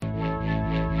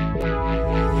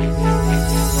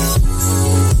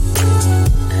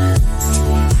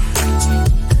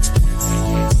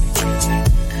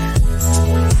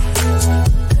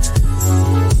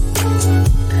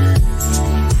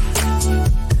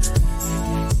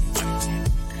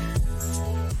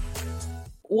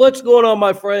What's going on,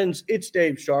 my friends? It's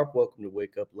Dave Sharpe. Welcome to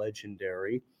Wake Up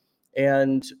Legendary.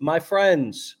 And my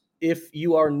friends, if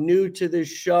you are new to this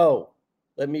show,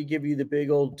 let me give you the big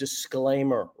old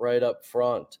disclaimer right up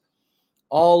front.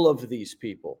 All of these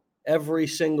people, every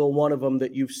single one of them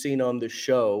that you've seen on the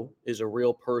show is a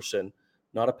real person,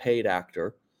 not a paid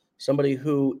actor. Somebody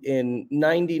who in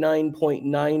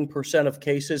 99.9% of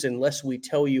cases, unless we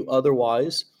tell you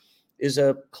otherwise, is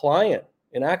a client,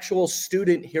 an actual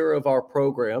student here of our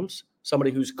programs,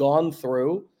 somebody who's gone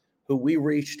through, who we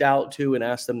reached out to and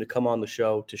asked them to come on the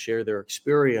show to share their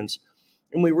experience.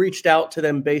 And we reached out to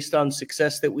them based on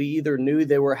success that we either knew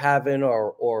they were having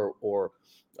or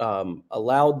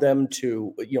allowed them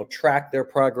to, track their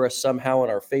progress somehow in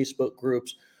our Facebook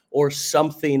groups or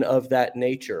something of that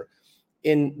nature.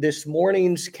 In this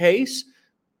morning's case,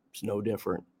 it's no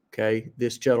different. Okay.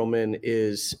 This gentleman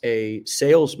is a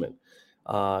salesman.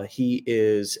 He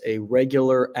is a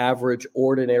regular, average,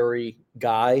 ordinary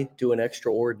guy doing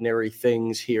extraordinary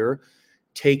things here,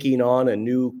 taking on a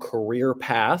new career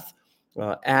path,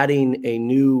 adding a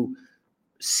new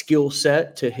skill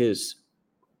set to his,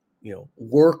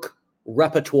 work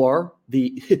repertoire,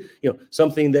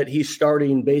 something that he's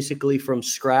starting basically from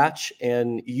scratch.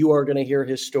 And you are going to hear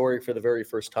his story for the very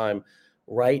first time,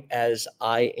 right as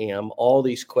I am. All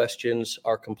these questions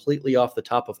are completely off the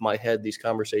top of my head. These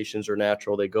conversations are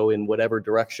natural. They go in whatever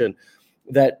direction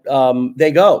that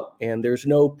they go. And there's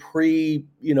no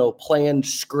planned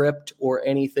script or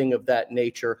anything of that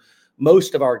nature.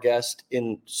 Most of our guests,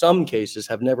 in some cases,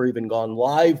 have never even gone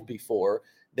live before.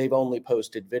 They've only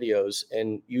posted videos,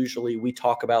 and usually we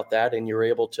talk about that, and you're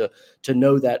able to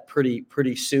know that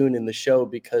pretty soon in the show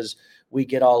because we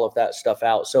get all of that stuff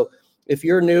out. So if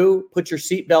you're new, put your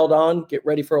seatbelt on, get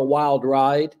ready for a wild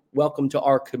ride. Welcome to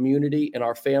our community and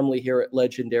our family here at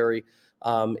Legendary.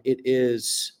 It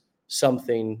is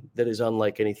something that is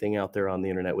unlike anything out there on the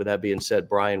internet. With that being said,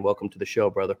 Brian, welcome to the show,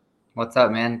 brother. What's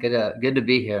up, man? Good to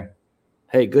be here.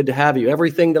 Hey, good to have you.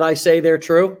 Everything that I say there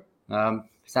true?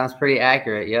 Sounds pretty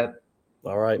accurate. Yep.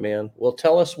 All right, man. Well,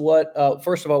 tell us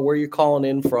first of all, where you're calling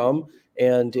in from.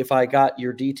 And if I got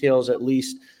your details, at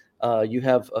least you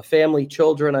have a family,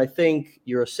 children, I think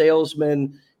you're a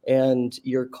salesman, and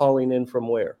you're calling in from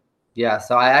where? Yeah.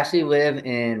 So I actually live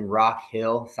in Rock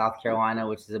Hill, South Carolina,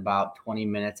 which is about 20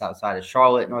 minutes outside of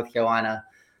Charlotte, North Carolina.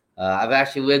 I've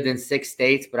actually lived in 6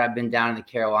 states, but I've been down in the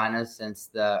Carolinas since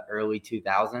the early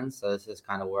 2000s. So this is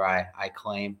kind of where I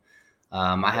claim.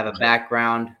 I have a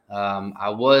background. I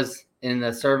was in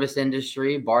the service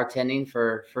industry, bartending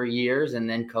for years, and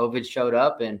then COVID showed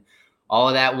up and all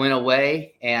of that went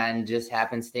away, and just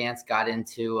happenstance got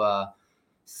into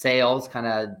sales, kind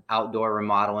of outdoor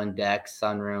remodeling, decks,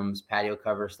 sunrooms, patio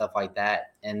covers, stuff like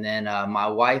that. And then my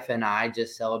wife and I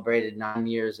just celebrated 9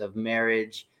 years of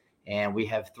marriage, and we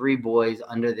have 3 boys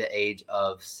under the age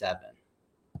of 7.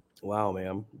 Wow,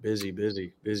 man. Busy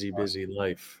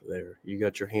life there. You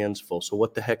got your hands full. So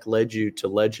what the heck led you to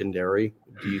Legendary?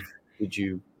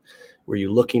 Were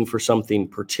you looking for something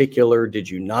particular? Did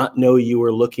you not know you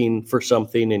were looking for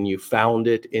something and you found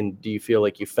it? And do you feel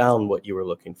like you found what you were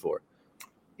looking for?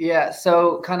 Yeah.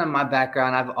 So kind of my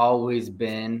background, I've always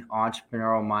been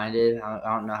entrepreneurial minded. I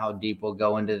don't know how deep we'll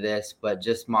go into this, but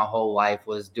just my whole life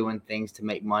was doing things to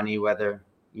make money, whether,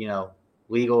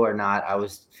 legal or not. I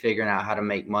was figuring out how to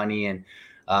make money. And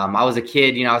I was a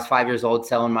kid, I was 5 years old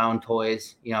selling my own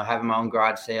toys, having my own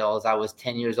garage sales. I was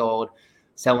 10 years old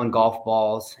selling golf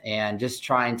balls and just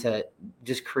trying to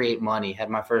just create money. Had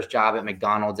my first job at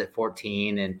McDonald's at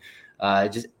 14, and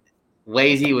just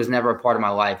lazy was never a part of my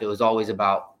life. It was always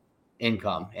about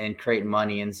income and creating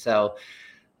money. And so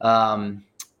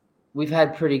we've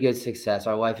had pretty good success.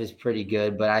 Our life is pretty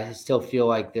good, but I still feel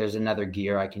like there's another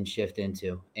gear I can shift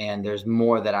into, and there's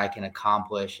more that I can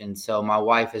accomplish. And so my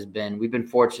wife we've been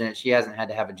fortunate. She hasn't had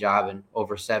to have a job in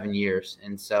over 7 years.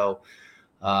 And so,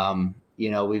 but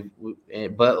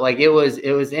like, it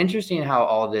was interesting how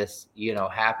all this,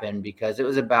 happened, because it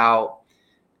was about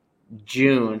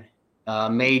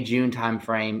May, June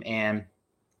timeframe. And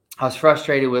I was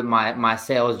frustrated with my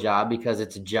sales job, because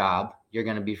it's a job. You're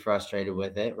going to be frustrated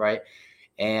with it, right?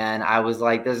 And I was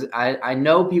like, I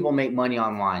know people make money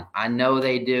online. I know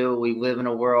they do. We live in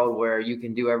a world where you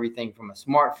can do everything from a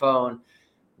smartphone.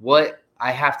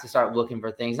 I have to start looking for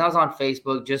things. And I was on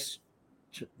Facebook,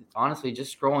 honestly,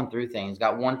 just scrolling through things.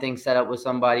 Got one thing set up with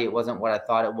somebody. It wasn't what I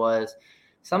thought it was.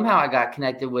 Somehow I got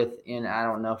connected with, I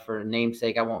don't know, for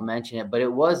namesake, I won't mention it, but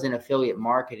it was an affiliate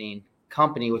marketing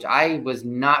company, which I was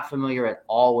not familiar at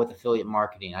all with affiliate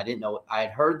marketing. I didn't know. I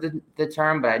had heard the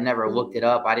term, but I never looked it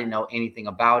up. I didn't know anything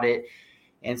about it.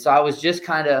 And so I was just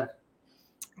kind of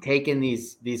taking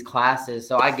these classes.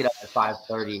 So I get up at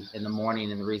 5:30 in the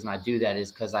morning. And the reason I do that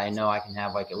is because I know I can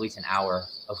have like at least an hour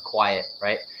of quiet,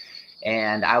 right?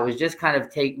 And I was just kind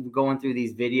of going through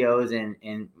these videos,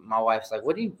 and my wife's like,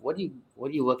 what are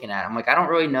you looking at? I'm like, I don't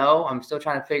really know. I'm still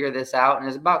trying to figure this out. And it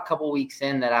was about a couple weeks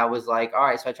in that I was like, all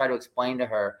right. So I tried to explain to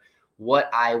her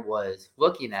what I was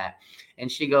looking at.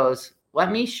 And she goes,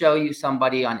 let me show you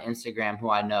somebody on Instagram who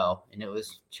I know. And it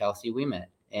was Chelsea Weeman.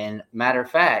 And matter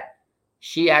of fact,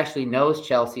 she actually knows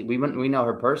Chelsea. We know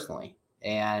her personally.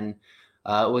 And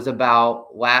it was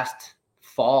about last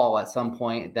fall at some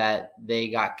point that they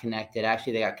got connected.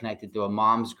 Actually, they got connected through a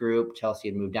mom's group. Chelsea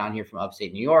had moved down here from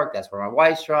upstate New York. That's where my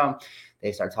wife's from.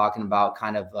 They start talking about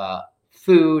kind of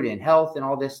food and health and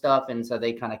all this stuff. And so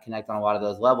they kind of connect on a lot of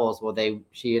those levels. Well,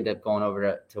 she ended up going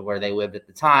over to where they lived at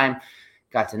the time,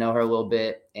 got to know her a little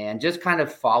bit, and just kind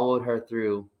of followed her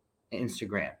through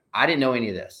Instagram. I didn't know any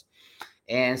of this.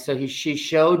 And so she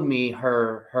showed me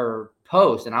her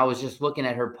post, and I was just looking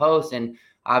at her post, and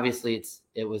obviously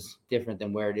it was different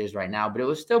than where it is right now, but it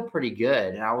was still pretty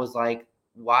good. And I was like,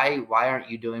 why aren't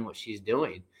you doing what she's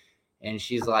doing? And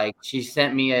she's like, she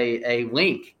sent me a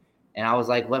link, and I was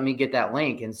like, let me get that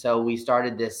link. And so we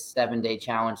started this 7-day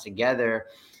challenge together,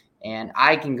 and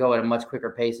I can go at a much quicker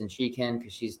pace than she can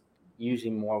because she's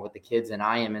usually more with the kids than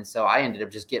I am. And so I ended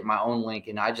up just getting my own link,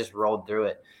 and I just rolled through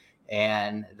it.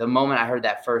 And the moment I heard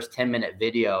that first 10-minute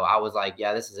video, I was like,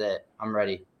 yeah, this is it. I'm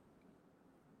ready.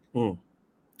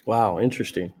 Wow.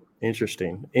 Interesting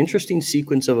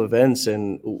sequence of events.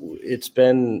 And it's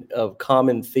been a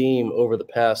common theme over the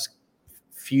past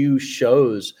few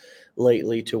shows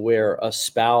lately to where a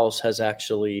spouse has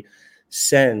actually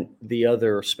sent the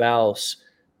other spouse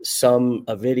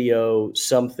a video,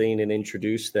 something, and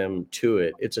introduced them to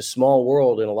it. It's a small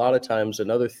world. And a lot of times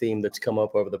another theme that's come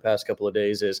up over the past couple of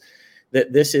days is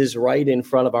that this is right in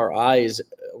front of our eyes,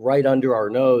 right under our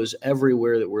nose,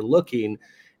 everywhere that we're looking.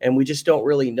 And we just don't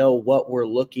really know what we're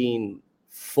looking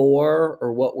for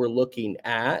or what we're looking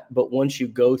at. But once you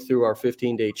go through our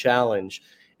 15-day challenge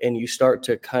and you start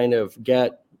to kind of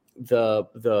get the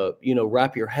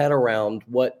wrap your head around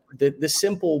what the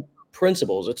simple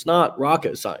principles. It's not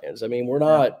rocket science. I mean, we're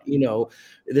not,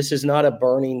 this is not a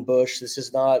burning bush. This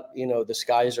is not, the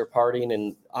skies are parting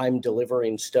and I'm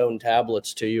delivering stone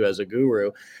tablets to you as a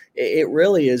guru. It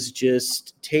really is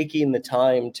just taking the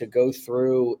time to go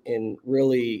through and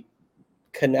really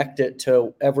connect it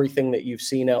to everything that you've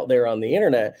seen out there on the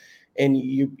internet. And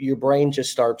your brain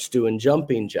just starts doing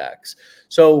jumping jacks.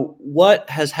 So what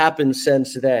has happened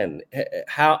since then?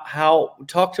 How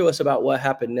talk to us about what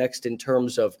happened next in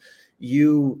terms of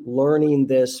you learning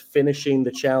this, finishing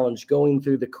the challenge, going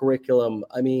through the curriculum.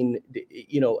 I mean,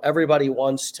 everybody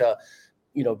wants to,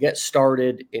 get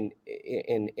started and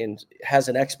has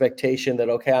an expectation that,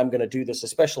 okay, I'm going to do this,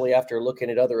 especially after looking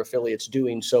at other affiliates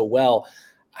doing so well.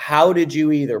 How did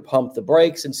you either pump the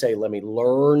brakes and say, let me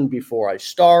learn before I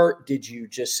start? Did you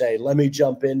just say, let me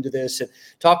jump into this? And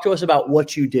talk to us about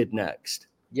what you did next.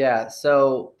 Yeah.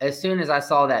 So as soon as I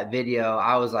saw that video,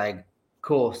 I was like,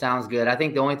 cool, sounds good. I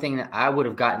think the only thing that I would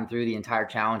have gotten through the entire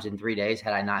challenge in 3 days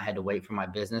had I not had to wait for my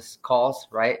business calls,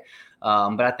 right?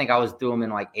 But I think I was through them in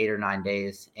like 8 or 9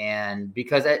 days. And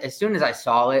because as soon as I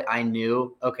saw it, I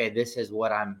knew, okay, this is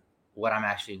what I'm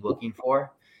actually looking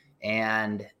for.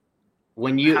 And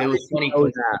it was funny.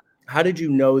 How did you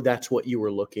know that's what you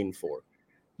were looking for?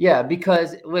 Yeah,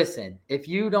 because listen, if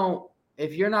you're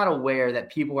not aware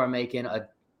that people are making a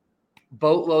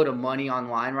boatload of money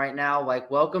online right now, like,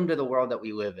 welcome to the world that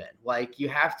we live in. Like, you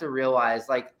have to realize,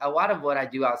 like, a lot of what I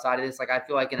do outside of this, like, I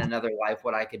feel like in another life,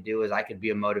 what I could do is I could be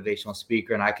a motivational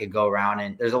speaker and I could go around,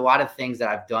 and there's a lot of things that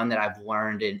I've done that I've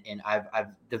learned and I've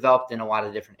developed in a lot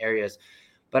of different areas.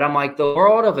 But I'm like, the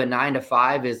world of a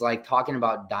 9-to-5 is like talking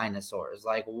about dinosaurs.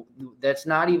 Like, that's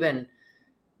not even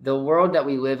the world that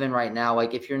we live in right now.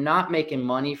 Like, if you're not making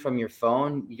money from your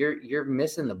phone, you're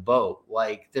missing the boat.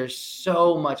 Like, there's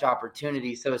so much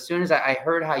opportunity. So as soon as I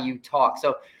heard how you talk,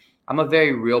 so I'm a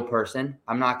very real person.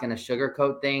 I'm not going to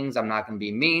sugarcoat things. I'm not going to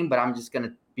be mean, but I'm just going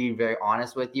to be very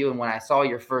honest with you. And when I saw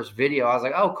your first video, I was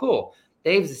like, oh, cool.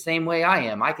 Dave's the same way I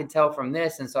am. I could tell from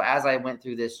this. And so as I went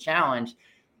through this challenge,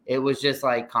 it was just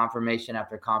like confirmation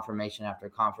after confirmation after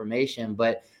confirmation.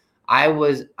 But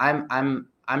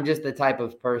I'm just the type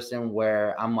of person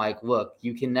where I'm like, look,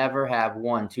 you can never have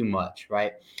one too much,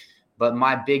 right? But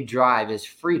my big drive is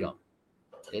freedom.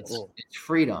 It's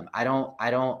freedom. I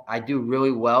do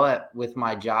really well with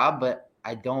my job, but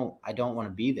I don't want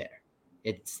to be there.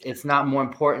 It's not more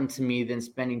important to me than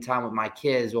spending time with my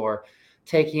kids or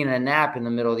taking a nap in the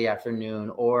middle of the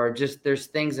afternoon, or just there's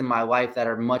things in my life that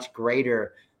are much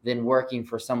greater than working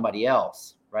for somebody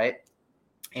else. right?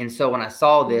 And so when I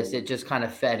saw this, it just kind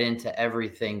of fed into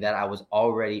everything that I was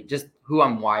already, just who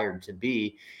I'm wired to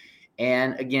be.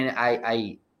 And again,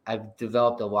 I've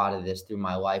developed a lot of this through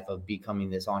my life of becoming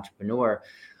this entrepreneur.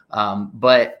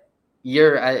 But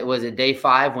was it day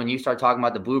 5 when you start talking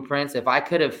about the blueprints? If I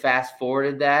could have fast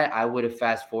forwarded that, I would have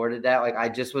fast forwarded that. Like I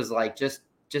just was like, just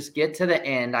get to the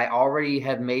end. I already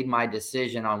have made my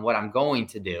decision on what I'm going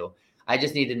to do. I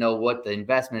just need to know what the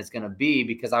investment is going to be,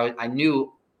 because I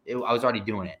knew I was already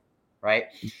doing it. Right.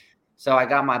 So I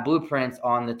got my blueprints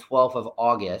on the 12th of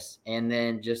August. And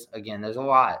then just, again, there's a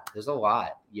lot, it's a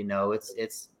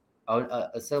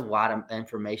lot of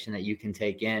information that you can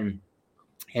take in.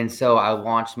 And so I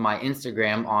launched my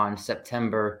Instagram on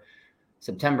September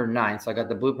 9th. So I got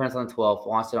the blueprints on the 12th,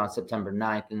 launched it on September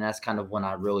 9th. And that's kind of when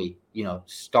I really,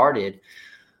 started,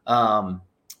 and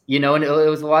it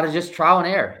was a lot of just trial and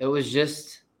error. It was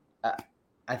just,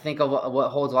 I think what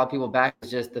holds a lot of people back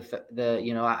is just I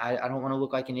don't want to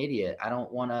look like an idiot. I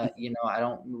don't want to,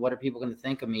 what are people going to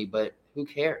think of me? But who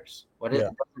cares? It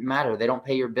doesn't matter. They don't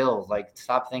pay your bills. Like,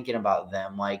 stop thinking about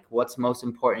them. Like, what's most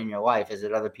important in your life? Is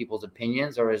it other people's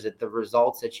opinions, or is it the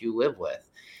results that you live with?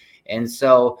 And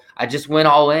so I just went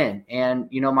all in. And,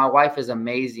 my wife is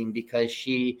amazing because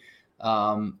she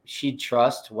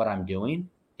trusts what I'm doing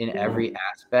in every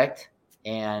aspect.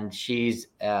 And she'll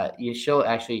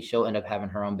end up having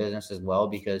her own business as well,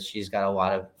 because she's got a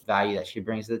lot of value that she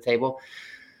brings to the table.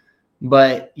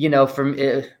 But,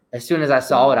 as soon as I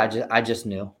saw it, I just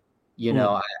knew,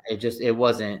 I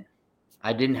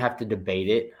didn't have to debate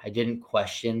it. I didn't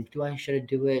question, should I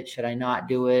do it? Should I not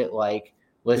do it? Like,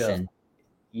 listen,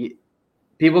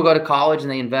 people go to college and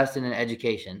they invest in an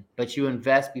education, but you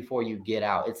invest before you get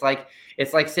out. It's like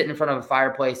sitting in front of a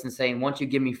fireplace and saying, once you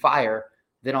give me fire,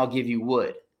 then I'll give you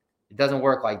wood. It doesn't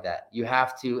work like that. You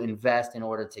have to invest in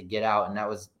order to get out. And that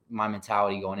was my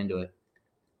mentality going into it.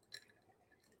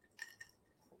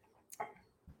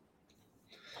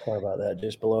 Sorry about that.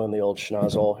 Just blowing the old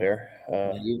schnozzle here.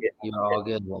 You're all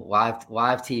good. Well,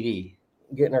 live TV.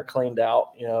 Getting her cleaned out,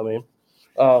 you know what I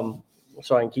mean?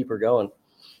 So I can keep her going.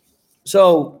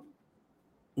 So,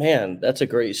 man, that's a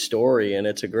great story, and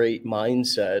it's a great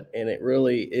mindset, and it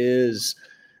really is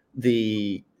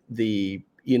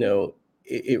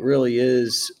it really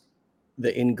is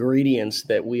the ingredients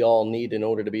that we all need in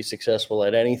order to be successful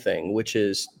at anything, which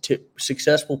is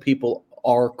successful people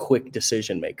are quick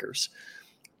decision makers.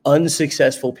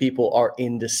 Unsuccessful people are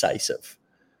indecisive.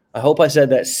 I hope I said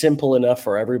that simple enough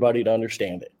for everybody to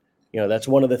understand it. That's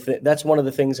one of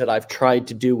the things that I've tried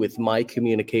to do with my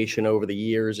communication over the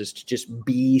years, is to just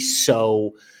be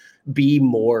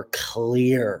more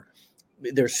clear.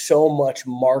 There's so much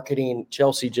marketing.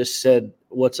 Chelsea just said,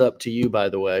 "What's up to you?" By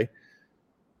the way.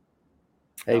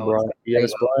 Hey, Brian.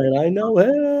 Yes, Brian. I know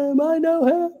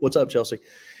him. What's up, Chelsea?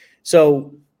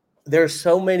 So there's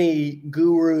so many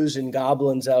gurus and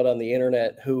goblins out on the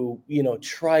internet who,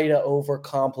 try to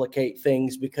overcomplicate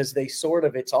things, because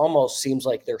it almost seems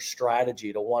like their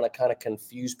strategy to want to kind of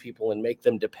confuse people and make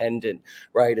them dependent,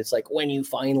 right? It's like, when you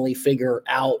finally figure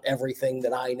out everything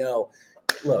that I know.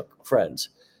 Look, friends,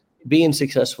 being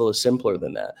successful is simpler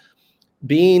than that.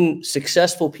 Being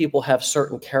successful people have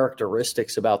certain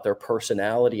characteristics about their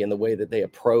personality and the way that they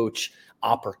approach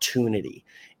opportunity.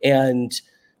 And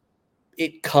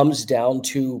it comes down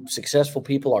to, successful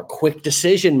people are quick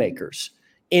decision makers,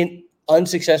 and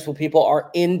unsuccessful people are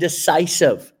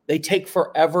indecisive. They take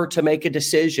forever to make a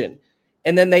decision,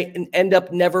 and then they end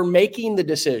up never making the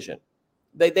decision.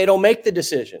 They don't make the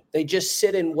decision. They just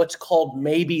sit in what's called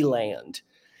maybe land.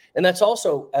 And that's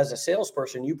also, as a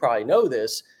salesperson, you probably know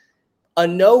this, a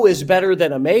no is better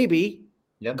than a maybe.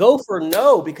 Yep. Go for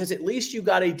no, because at least you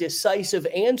got a decisive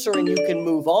answer and you can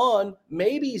move on.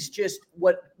 Maybes just,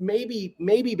 what maybe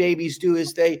babies do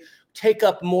is they take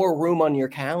up more room on your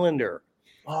calendar.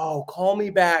 Oh, call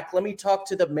me back. Let me talk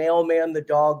to the mailman, the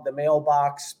dog, the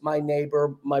mailbox, my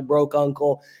neighbor, my broke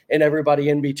uncle, and everybody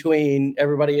in between,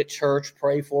 everybody at church,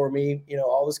 pray for me,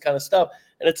 all this kind of stuff.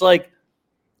 And it's like,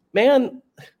 man,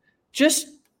 just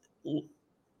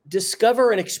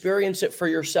discover and experience it for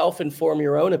yourself and form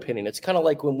your own opinion. It's kind of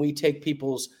like when we take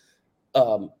people's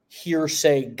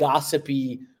hearsay,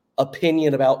 gossipy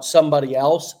opinion about somebody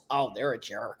else. Oh, they're a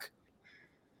jerk.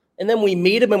 And then we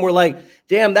meet them and we're like,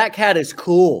 damn, that cat is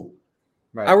cool.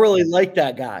 Right. I really like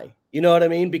that guy. You know what I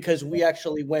mean? Because we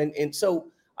actually went in.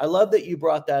 So I love that you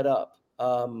brought that up.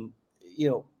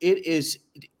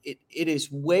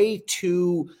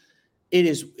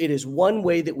 It is one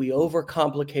way that we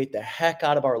overcomplicate the heck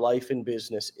out of our life in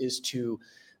business, is to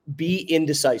be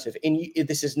indecisive. And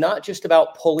this is not just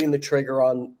about pulling the trigger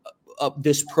on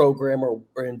this program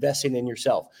or investing in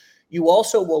yourself. You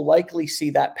also will likely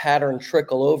see that pattern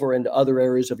trickle over into other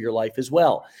areas of your life as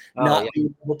well. Not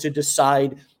being able to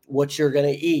decide what you're going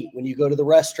to eat when you go to the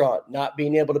restaurant, not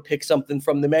being able to pick something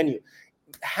from the menu.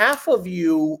 Half of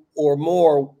you or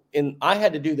more, and I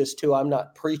had to do this too. I'm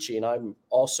not preaching. I'm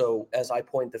also, as I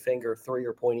point the finger, three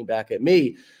are pointing back at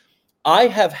me. I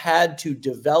have had to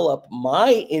develop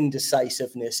my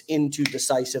indecisiveness into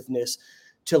decisiveness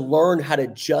to learn how to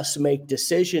just make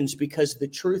decisions, because the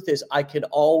truth is I can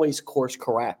always course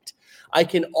correct. I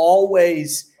can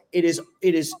always, there is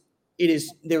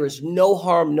no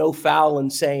harm, no foul in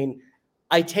saying,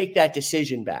 I take that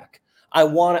decision back. I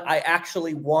don't want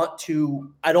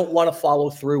to follow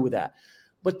through with that.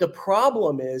 But the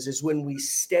problem is when we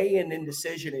stay in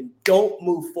indecision and don't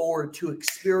move forward to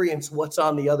experience what's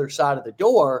on the other side of the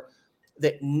door,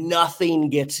 that nothing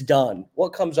gets done. What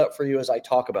comes up for you as I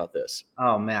talk about this?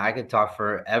 Oh man, I could talk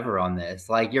forever on this.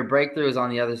 Like, your breakthrough is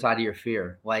on the other side of your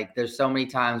fear. Like, there's so many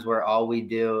times where all we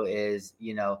do is,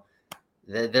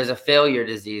 there's a failure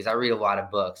disease. I read a lot of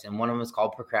books, and one of them is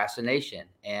called procrastination.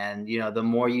 And, the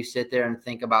more you sit there and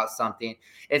think about something,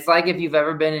 it's like if you've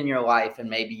ever been in your life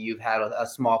and maybe you've had a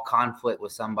small conflict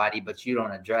with somebody, but you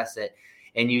don't address it.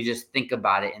 And you just think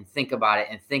about it and think about it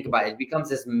and think about it. It becomes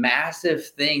this massive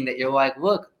thing that you're like,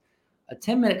 look, a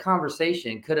 10-minute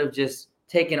conversation could have just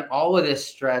taken all of this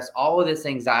stress, all of this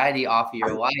anxiety off of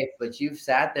your life, but you've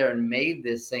sat there and made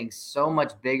this thing so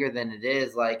much bigger than it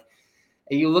is. Like,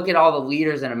 you look at all the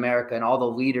leaders in America and all the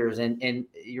leaders, and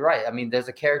you're right. I mean, there's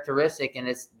a characteristic, and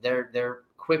it's they're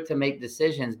quick to make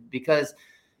decisions, because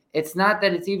it's not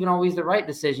that it's even always the right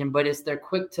decision, but they're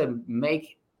quick to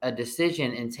make a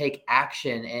decision and take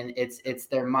action, and it's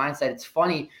their mindset. It's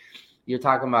funny. You're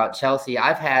talking about Chelsea.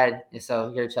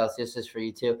 So here, Chelsea, this is for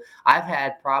you too. I've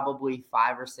had probably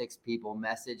 5 or 6 people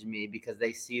message me because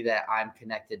they see that I'm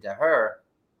connected to her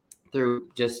through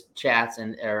just chats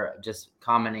or just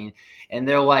commenting. And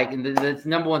they're like, and the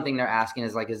number one thing they're asking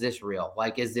is like, is this real?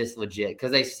 Like, is this legit? Because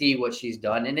they see what she's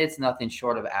done, and it's nothing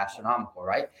short of astronomical,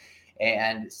 right?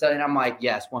 And so, and I'm like,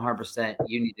 yes, 100%.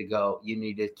 You need to go. You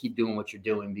need to keep doing what you're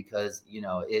doing, because,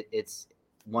 it's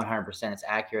 100%. It's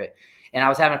accurate. And I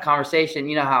was having a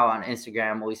conversation, how on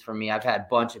Instagram, at least for me, I've had a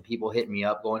bunch of people hit me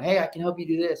up going, hey, I can help you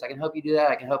do this. I can help you do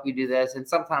that. I can help you do this. And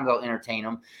sometimes I'll entertain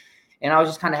them. And I was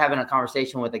just kind of having a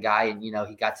conversation with a guy, and, he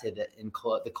got to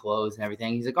the close and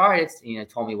everything. He's like, all right, it's,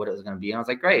 told me what it was going to be. And I was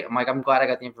like, great. I'm like, I'm glad I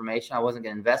got the information. I wasn't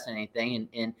going to invest in anything.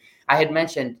 And I had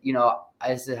mentioned,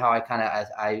 this is how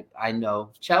I know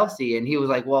Chelsea. And he was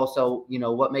like, well, so,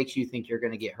 what makes you think you're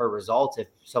going to get her results if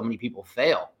so many people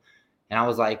fail? And I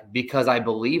was like, because I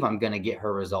believe I'm going to get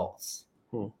her results.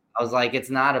 I was like, it's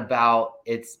not about,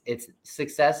 it's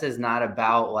success is not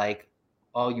about like,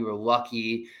 oh, you were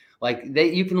lucky. Like,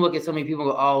 you can look at so many people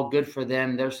and go, oh, good for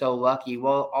them, they're so lucky.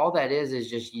 Well, all that is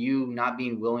just you not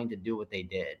being willing to do what they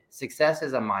did. Success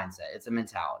is a mindset. It's a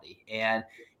mentality. And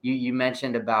you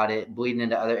mentioned about it bleeding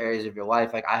into other areas of your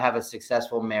life. Like, I have a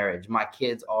successful marriage. My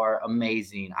kids are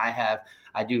amazing. I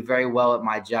do very well at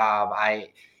my job.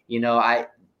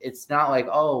 It's not like,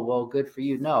 oh, well, good for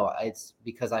you. No, it's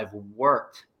because I've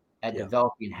worked at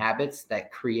developing habits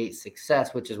that create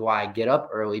success, which is why I get up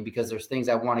early, because there's things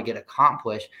I want to get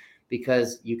accomplished,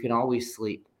 because you can always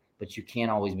sleep, but you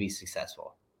can't always be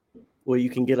successful. Well, you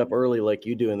can get up early like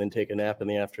you do and then take a nap in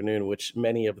the afternoon, which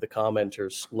many of the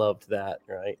commenters loved that,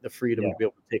 right? The freedom to be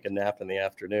able to take a nap in the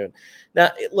afternoon. Now,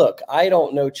 look, I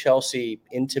don't know Chelsea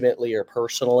intimately or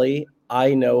personally.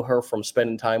 I know her from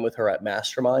spending time with her at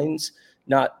masterminds,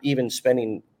 not even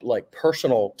spending like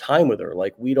personal time with her.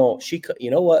 Like, you know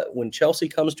what? When Chelsea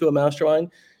comes to a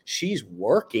mastermind, she's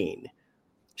working.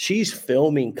 She's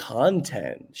filming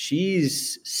content.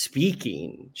 She's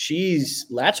speaking.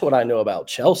 That's what I know about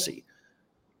Chelsea.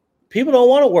 People don't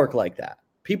want to work like that.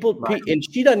 And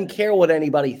she doesn't care what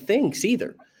anybody thinks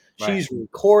either. Right. She's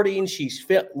recording. She's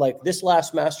fit. Like this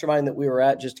last mastermind that we were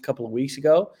at just a couple of weeks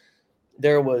ago,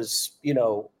 there was, I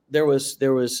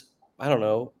don't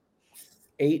know,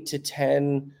 8 to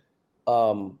 10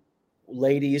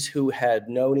 ladies who had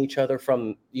known each other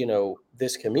from,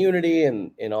 this community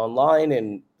and online,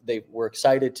 and they were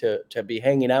excited to be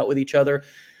hanging out with each other,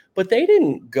 but they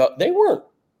weren't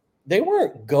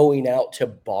going out to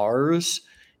bars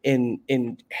and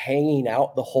hanging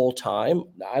out the whole time.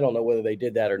 I don't know whether they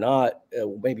did that or not,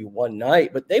 maybe one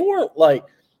night, but they weren't like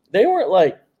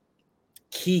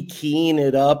keying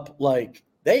it up. Like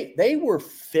they were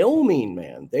filming,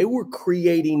 man. They were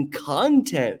creating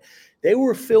content. They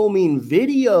were filming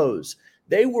videos.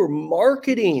 They were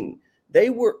marketing.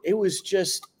 It was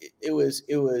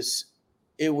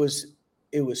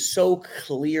it was so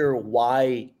clear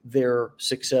why they're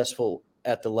successful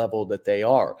at the level that they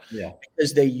are. Yeah.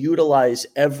 Because they utilize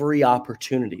every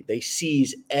opportunity. They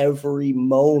seize every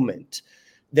moment.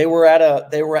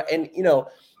 And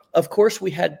of course we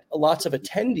had lots of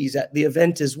attendees at the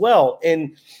event as well.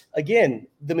 And again,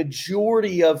 the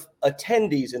majority of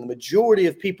attendees and the majority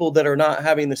of people that are not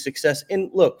having the success.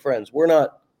 And look, friends,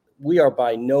 we are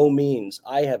by no means.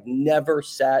 I have never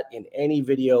sat in any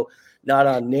video, not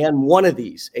on one of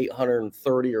these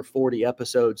 830 or 40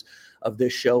 episodes of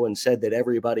this show, and said that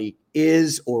everybody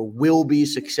is or will be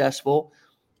successful.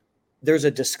 There's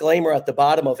a disclaimer at the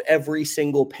bottom of every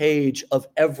single page of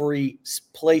every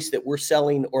place that we're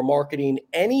selling or marketing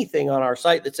anything on our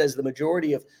site that says the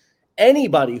majority of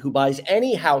anybody who buys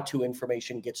any how-to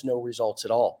information gets no results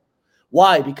at all.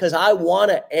 Why? Because I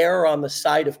want to err on the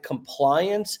side of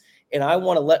compliance, and I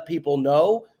want to let people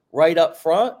know right up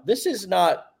front, this is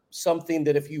not something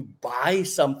that if you buy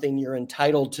something, you're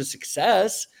entitled to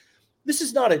success. This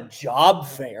is not a job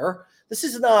fair. This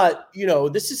is not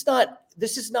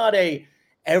a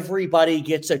everybody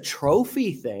gets a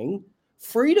trophy thing.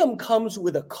 Freedom comes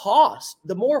with a cost.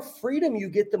 The more freedom you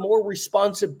get, the more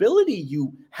responsibility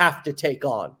you have to take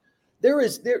on.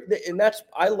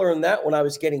 I learned that when I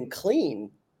was getting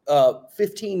clean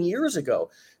 15 years ago,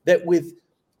 that with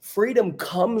freedom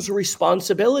comes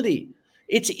responsibility.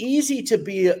 It's easy to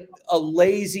be a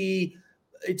lazy,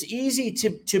 it's easy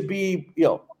to be,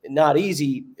 not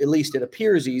easy, at least it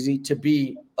appears easy, to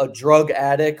be a drug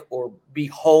addict or be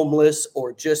homeless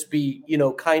or just be,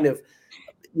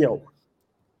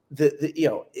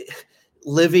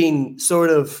 living sort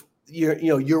of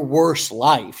your worst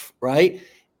life, right?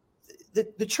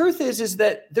 The truth is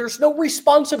that there's no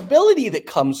responsibility that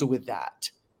comes with that.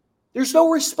 There's no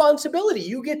responsibility.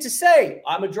 You get to say,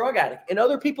 I'm a drug addict, and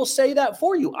other people say that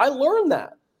for you. I learned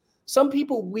that. Some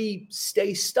people, we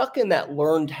stay stuck in that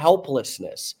learned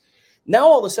helplessness. Now,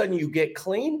 all of a sudden, you get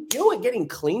clean. You know what getting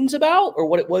clean's about, or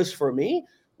what it was for me,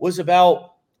 was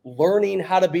about learning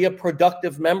how to be a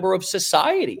productive member of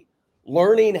society,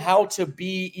 learning how to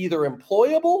be either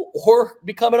employable or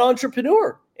become an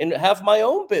entrepreneur and have my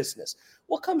own business.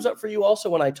 What comes up for you also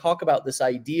when I talk about this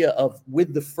idea of,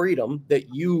 with the freedom that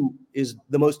is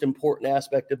the most important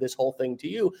aspect of this whole thing to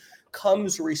you,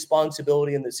 comes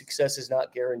responsibility, and that success is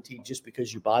not guaranteed just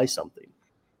because you buy something.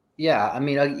 Yeah, I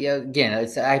mean, again,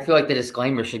 I feel like the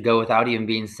disclaimer should go without even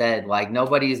being said. Like,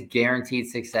 nobody's guaranteed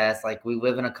success. Like, we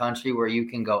live in a country where you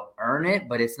can go earn it,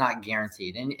 but it's not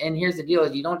guaranteed. And here's the deal: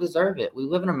 is you don't deserve it. We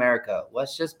live in America.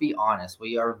 Let's just be honest.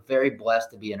 We are very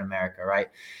blessed to be in America, right?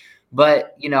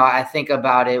 But, I think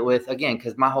about it with, again,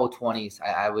 because my whole 20s,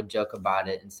 I would joke about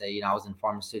it and say, I was in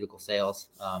pharmaceutical sales.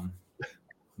 And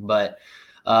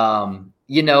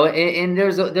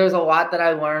there's a lot that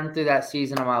I learned through that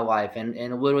season of my life.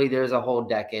 And literally there's a whole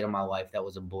decade of my life that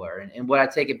was a blur. And would I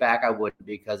take it back? I wouldn't,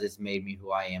 because it's made me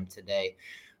who I am today.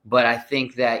 But I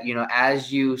think that,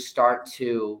 as you start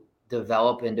to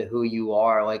develop into who you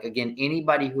are, like, again,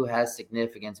 anybody who has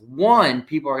significance, one,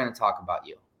 people are going to talk about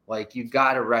you. Like, you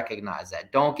got to recognize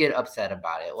that. Don't get upset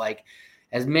about it. Like,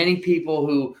 as many people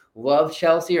who love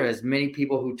Chelsea or as many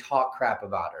people who talk crap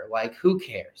about her, like, who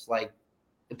cares? Like,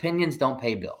 opinions don't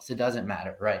pay bills. It doesn't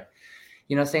matter, right?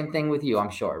 Same thing with you, I'm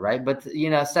sure, right? But,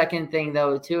 second thing,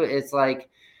 though, too, it's like,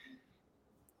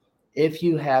 if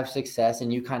you have success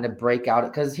and you kind of break out,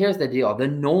 because here's the deal. The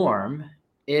norm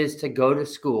is to go to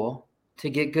school, to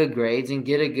get good grades and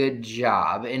get a good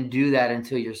job, and do that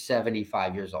until you're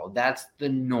 75 years old. That's the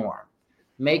norm.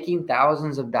 Making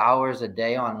thousands of dollars a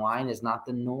day online is not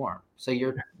the norm. So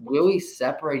you're really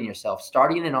separating yourself.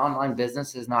 Starting an online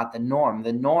business is not the norm.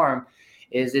 The norm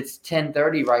is it's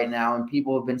 10:30 right now, and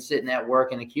people have been sitting at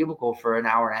work in a cubicle for an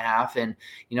hour and a half, and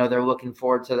they're looking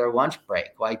forward to their lunch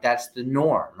break. Like, that's the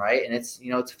norm, right? And it's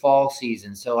it's fall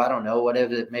season, so I don't know,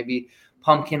 whatever, maybe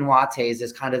pumpkin lattes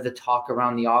is kind of the talk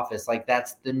around the office. Like,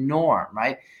 that's the norm,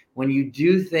 right? When you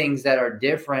do things that are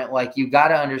different, like, you got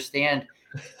to understand,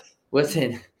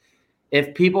 listen,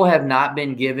 if people have not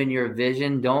been given your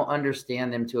vision, don't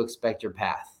understand them to expect your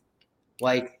path.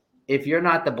 Like, if you're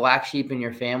not the black sheep in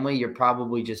your family, you're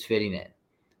probably just fitting in.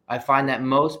 I find that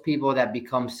most people that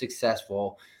become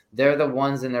successful, they're the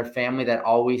ones in their family that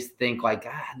always think like,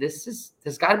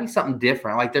 there's got to be something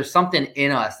different. Like, there's something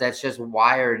in us that's just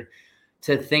wired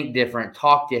to think different,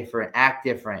 talk different, act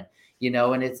different,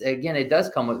 and it's, again, it does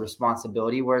come with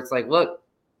responsibility, where it's like, look,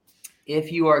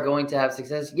 if you are going to have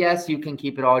success, yes, you can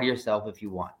keep it all to yourself if you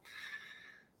want,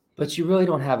 but you really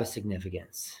don't have a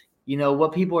significance.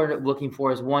 What people are looking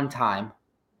for is one time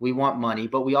we want money,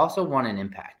 but we also want an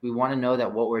impact. We want to know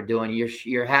that what we're doing,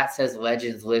 your hat says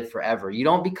legends live forever. You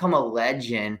don't become a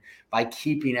legend by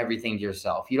keeping everything to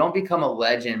yourself. You don't become a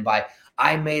legend by,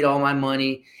 I made all my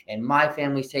money and my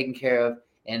family's taken care of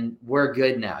and we're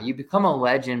good now. You become a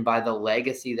legend by the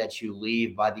legacy that you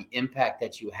leave, by the impact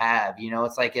that you have.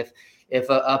 It's like if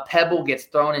a pebble gets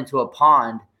thrown into a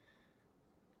pond,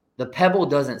 the pebble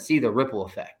doesn't see the ripple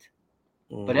effect,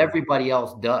 but everybody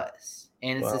else does.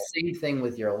 And it's the same thing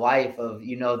with your life of,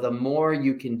 the more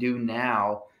you can do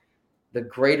now, the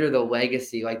greater the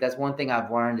legacy. Like, that's one thing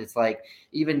I've learned. It's like,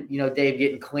 even, Dave,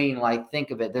 getting clean, like, think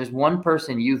of it. There's one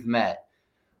person you've met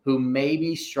who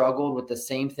maybe struggled with the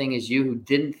same thing as you, who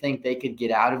didn't think they could get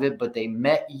out of it, but they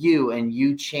met you and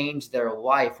you changed their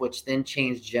life, which then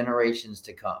changed generations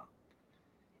to come.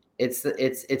 It's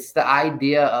the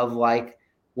idea of, like,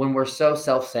 when we're so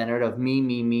self-centered of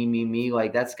me,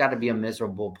 like, that's got to be a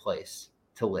miserable place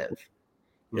to live,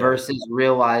 versus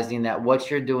realizing that what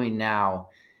you're doing now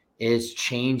is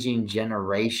changing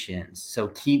generations. So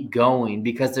keep going,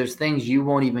 because there's things you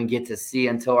won't even get to see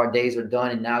until our days are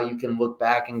done. And now you can look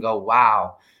back and go,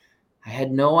 wow, I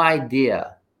had no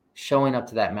idea showing up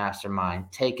to that mastermind,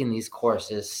 taking these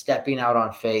courses, stepping out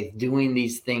on faith, doing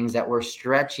these things that were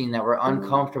stretching, that were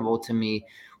uncomfortable to me,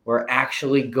 were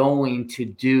actually going to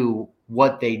do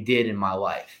what they did in my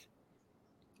life.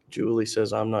 Julie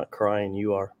says, I'm not crying.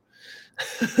 You are.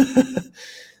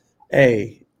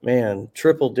 Hey, man,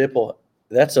 triple dipple.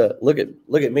 That's a look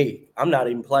at me. I'm not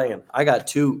even playing. I got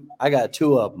two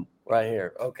of them right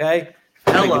here. Okay.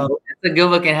 Hello. That's a good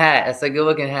looking hat. That's a good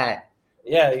looking hat.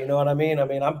 Yeah, you know what I mean?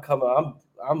 I'm coming.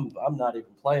 I'm not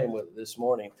even playing with it this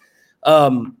morning.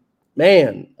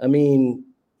 Man, I mean,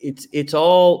 it's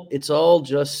all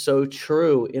just so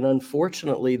true. And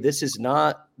unfortunately, this is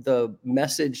not the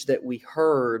message that we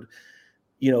heard,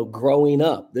 growing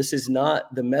up. This is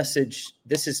not the message.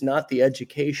 This is not the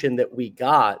education that we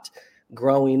got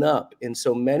growing up. And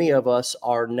so many of us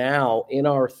are now in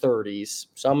our 30s,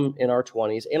 some in our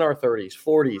 20s, in our 30s,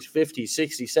 40s, 50s,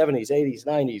 60s, 70s, 80s,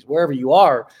 90s, wherever you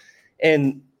are.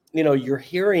 And, you're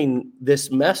hearing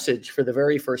this message for the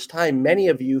very first time. Many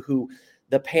of you who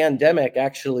the pandemic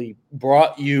actually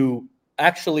woke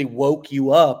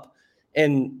you up.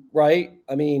 And right,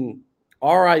 I mean,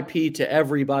 RIP to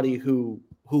everybody who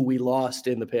we lost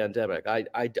in the pandemic.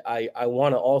 I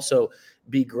want to also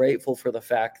be grateful for the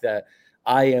fact that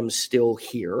I am still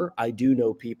here. I do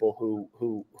know people who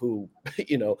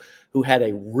who had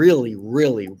a really,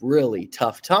 really, really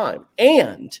tough time.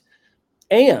 And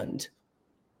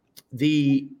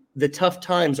the tough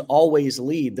times always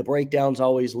the breakdowns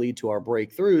always lead to our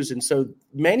breakthroughs. And so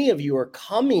many of you are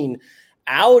coming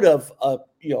out of a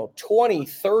 20,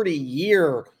 30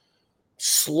 year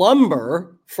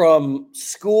slumber from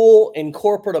school in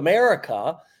corporate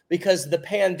America, because the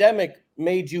pandemic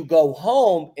made you go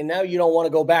home and now you don't want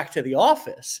to go back to the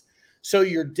office. So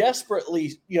you're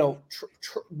desperately,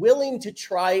 willing to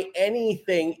try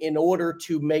anything in order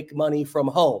to make money from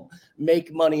home,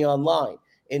 make money online,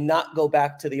 and not go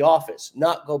back to the office,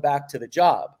 not go back to the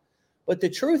job. But the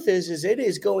truth is it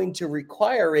is going to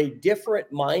require a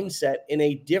different mindset and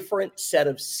a different set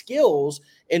of skills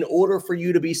in order for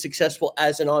you to be successful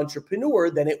as an entrepreneur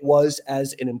than it was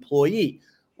as an employee.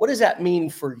 What does that mean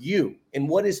for you? And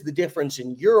what is the difference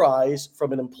in your eyes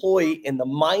from an employee and the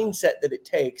mindset that it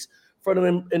takes from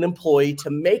an employee to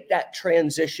make that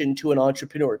transition to an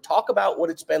entrepreneur? Talk about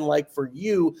what it's been like for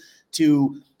you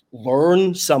to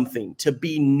learn something, to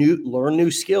be new, learn new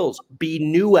skills, be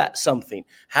new at something,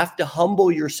 have to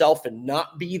humble yourself and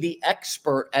not be the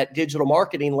expert at digital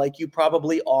marketing like you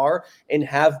probably are and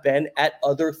have been at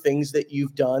other things that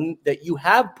you've done, that you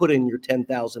have put in your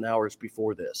 10,000 hours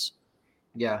before this.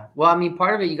 Yeah. Well, I mean,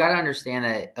 part of it, you got to understand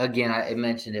that, again, I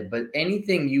mentioned it, but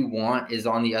anything you want is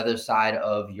on the other side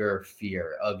of your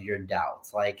fear, of your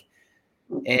doubts. Like,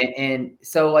 and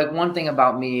so, like, one thing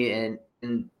about me and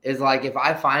is, like, if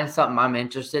I find something I'm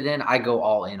interested in, I go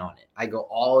all in on it. I go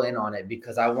all in on it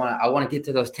because I want to get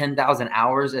to those 10,000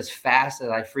 hours as fast as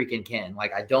I freaking can.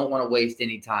 Like, I don't want to waste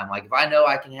any time. Like, if I know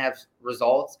I can have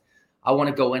results, I want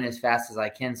to go in as fast as I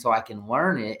can so I can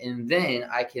learn it, and then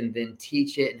I can then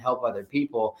teach it and help other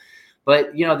people.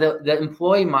 But, the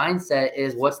employee mindset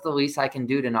is, what's the least I can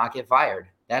do to not get fired?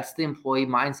 That's the employee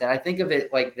mindset. I think of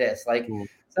it like this, like,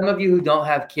 some of you who don't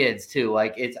have kids too,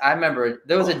 like, I remember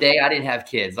there was a day I didn't have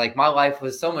kids. Like, my life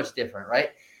was so much different,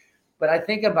 right? But I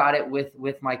think about it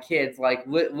with my kids, like,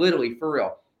 literally, for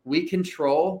real. We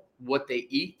control what they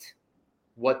eat,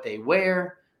 what they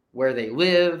wear, where they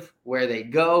live, where they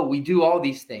go. We do all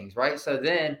these things, right? So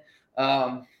then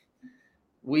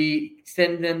we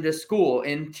send them to school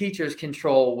and teachers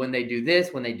control when they do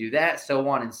this, when they do that, so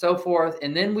on and so forth.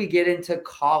 And then we get into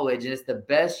college and it's the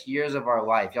best years of our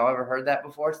life. Y'all ever heard that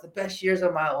before? It's the best years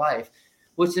of my life,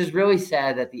 which is really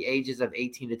sad that the ages of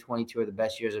 18 to 22 are the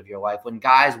best years of your life when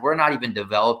guys, we're not even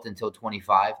developed until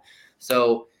 25.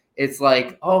 So it's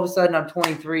like all of a sudden I'm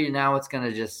 23 and now it's going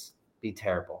to just be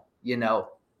terrible. You know,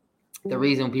 the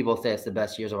reason people say it's the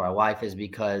best years of our life is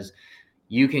because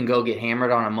you can go get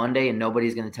hammered on a Monday and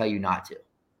nobody's going to tell you not to,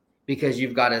 because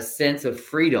you've got a sense of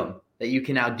freedom that you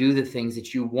can now do the things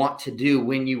that you want to do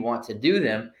when you want to do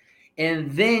them.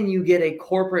 And then you get a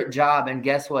corporate job and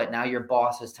guess what? Now your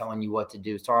boss is telling you what to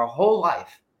do. So our whole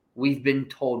life, we've been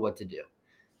told what to do.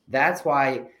 That's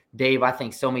why, Dave, I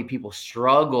think so many people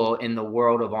struggle in the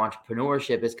world of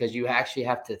entrepreneurship is because you actually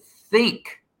have to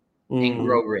think and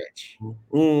grow rich.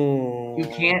 You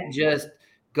can't just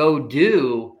go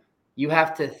do. You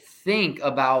have to think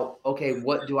about, okay,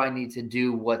 what do I need to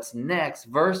do? What's next?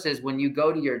 Versus when you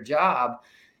go to your job,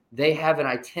 they have an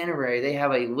itinerary. They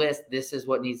have a list. This is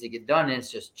what needs to get done. And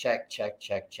it's just check, check,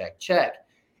 check, check, check.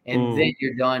 And then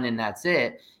you're done and that's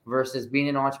it. Versus being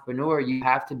an entrepreneur, you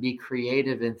have to be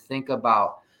creative and think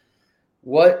about,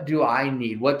 what do I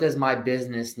need? What does my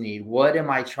business need? What am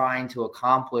I trying to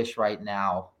accomplish right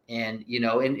now? And, you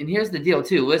know, and here's the deal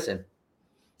too. Listen,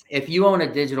 if you own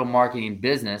a digital marketing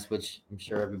business, which I'm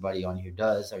sure everybody on here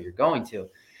does, or you're going to,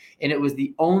 and it was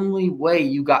the only way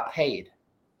you got paid,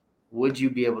 would you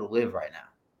be able to live right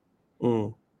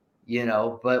now? You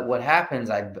know, but what happens,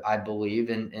 I believe,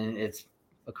 and it's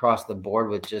across the board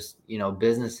with just, you know,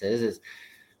 businesses, is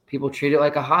people treat it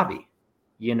like a hobby.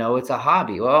 You know, it's a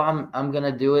hobby. Well, I'm going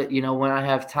to do it, you know, when I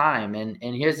have time. And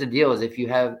here's the deal is if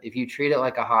you treat it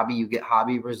like a hobby, you get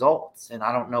hobby results. And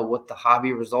I don't know what the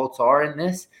hobby results are in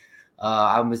this.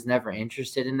 I was never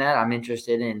interested in that. I'm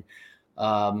interested in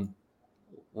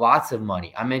lots of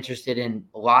money. I'm interested in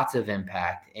lots of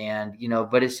impact. And, you know,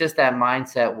 but it's just that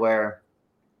mindset where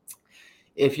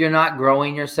if you're not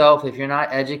growing yourself, if you're not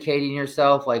educating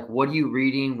yourself, like what are you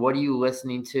reading? What are you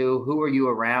listening to? Who are you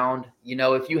around? You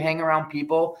know, if you hang around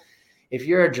people, if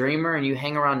you're a dreamer and you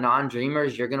hang around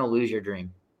non-dreamers, you're going to lose your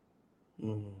dream.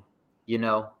 You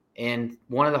know, and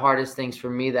one of the hardest things for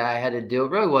me that I had to do,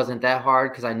 it really wasn't that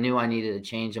hard because I knew I needed a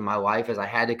change in my life, is I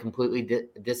had to completely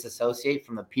disassociate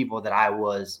from the people that I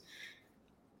was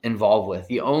involved with.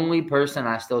 The only person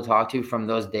I still talk to from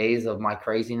those days of my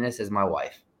craziness is my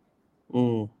wife.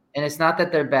 And it's not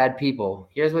that they're bad people.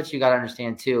 Here's what you got to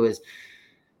understand too, is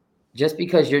just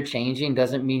because you're changing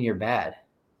doesn't mean you're bad.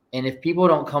 And if people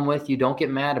don't come with you, don't get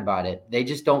mad about it. They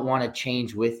just don't want to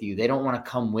change with you. They don't want to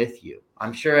come with you.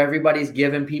 I'm sure everybody's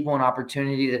giving people an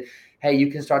opportunity to, hey, you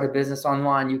can start a business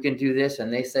online. You can do this.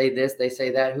 And they say this, they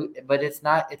say that. But it's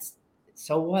not,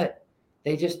 so what?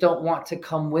 They just don't want to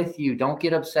come with you. Don't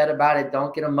get upset about it.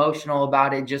 Don't get emotional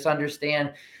about it. Just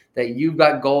understand that you've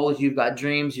got goals, you've got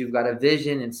dreams, you've got a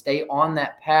vision, and stay on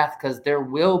that path, because there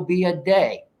will be a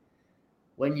day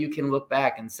when you can look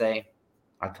back and say,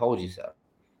 I told you so.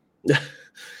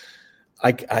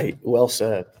 I well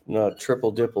said. No,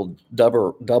 triple dipple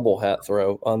double hat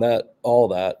throw on that, all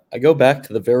that. I go back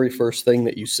to the very first thing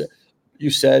that you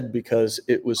said because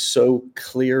it was so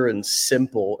clear and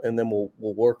simple, and then we'll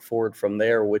work forward from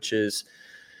there, which is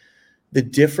the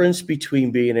difference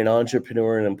between being an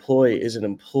entrepreneur and an employee is an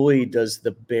employee does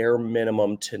the bare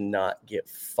minimum to not get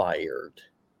fired.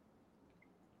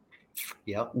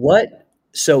 Yep.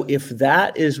 So if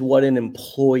that is what an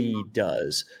employee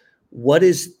does,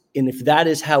 and if that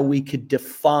is how we could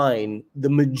define the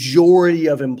majority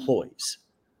of employees,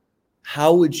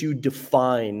 how would you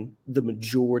define the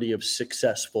majority of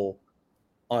successful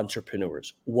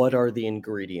entrepreneurs? What are the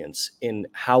ingredients, and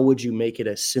how would you make it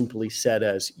as simply said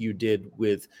as you did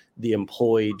with the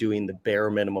employee doing the bare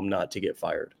minimum not to get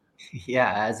fired?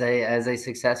 Yeah, as a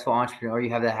successful entrepreneur, you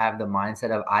have to have the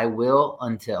mindset of I will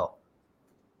until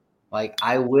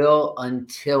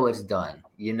it's done.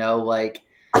 You know, like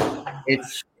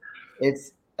it's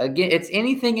again, it's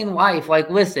anything in life. Like,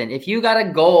 listen, if you got a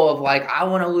goal of like, I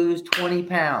want to lose 20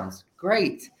 pounds,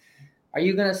 great. Are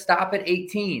you going to stop at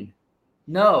 18?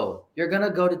 No, you're going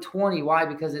to go to 20. Why?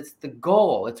 Because it's the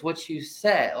goal. It's what you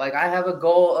set. Like, I have a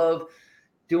goal of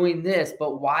doing this,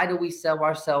 but why do we sell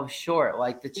ourselves short?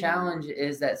 Like, the challenge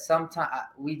is that sometimes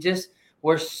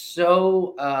we're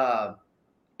so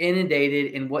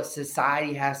inundated in what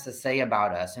society has to say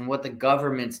about us and what the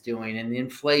government's doing and the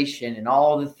inflation and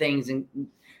all the things. And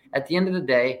at the end of the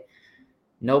day,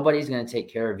 nobody's going to take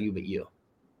care of you but you.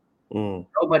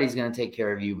 Nobody's going to take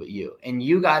care of you but you. And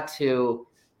you got to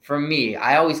for me,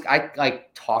 I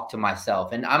like talk to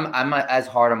myself, and I'm as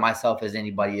hard on myself as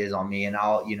anybody is on me. And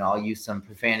I'll use some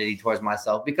profanity towards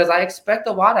myself because I expect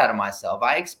a lot out of myself.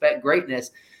 I expect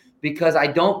greatness because I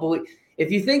don't believe,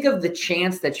 if you think of the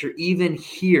chance that you're even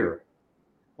here,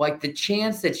 like the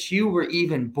chance that you were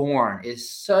even born is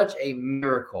such a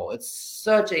miracle. It's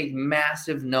such a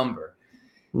massive number.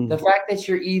 The fact that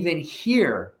you're even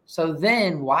here. So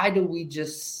then why do we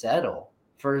just settle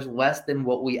for less than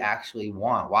what we actually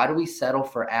want? Why do we settle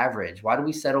for average? Why do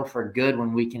we settle for good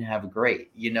when we can have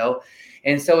great,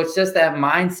 And so it's just that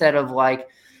mindset of like,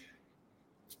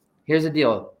 here's the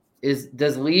deal.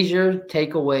 Does leisure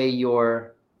take away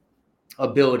your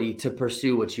ability to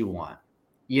pursue what you want?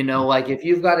 Like if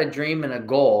you've got a dream and a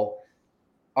goal,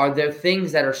 are there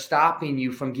things that are stopping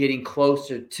you from getting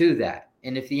closer to that?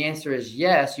 And if the answer is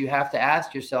yes, you have to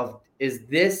ask yourself, is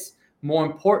this more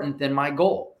important than my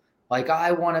goal? Like,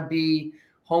 I want to be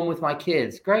home with my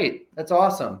kids. Great. That's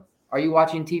awesome. Are you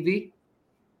watching TV?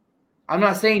 I'm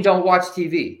not saying don't watch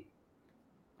TV.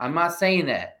 I'm not saying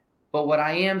that. But what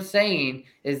I am saying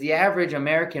is the average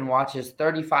American watches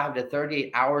 35 to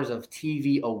 38 hours of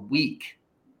TV a week.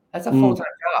 That's a full-time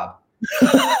job.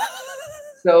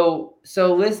 So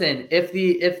listen, if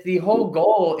the whole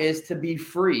goal is to be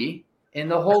free, and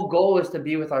the whole goal is to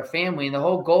be with our family, and the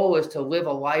whole goal is to live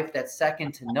a life that's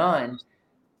second to none,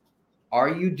 are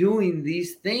you doing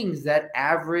these things that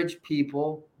average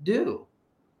people do?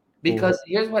 Because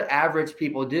here's what average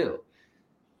people do.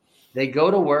 They go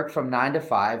to work from 9 to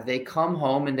 5. They come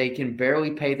home and they can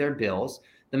barely pay their bills.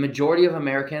 The majority of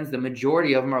Americans, the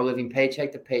majority of them are living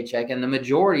paycheck to paycheck, and the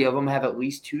majority of them have at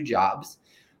least 2 jobs,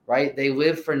 right? They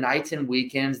live for nights and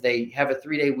weekends. They have a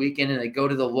 3-day weekend and they go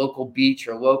to the local beach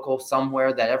or local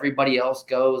somewhere that everybody else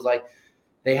goes. Like,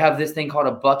 they have this thing called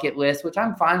a bucket list, which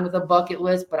I'm fine with a bucket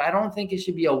list, but I don't think it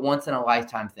should be a once in a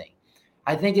lifetime thing.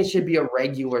 I think it should be a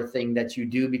regular thing that you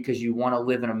do because you want to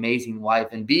live an amazing life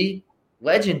and be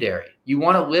legendary. You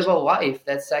want to live a life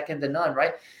that's second to none,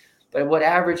 right? But what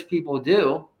average people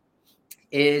do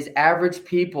is average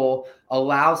people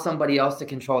allow somebody else to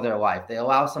control their life. They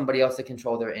allow somebody else to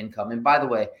control their income. And by the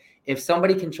way, if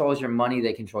somebody controls your money,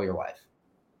 they control your life.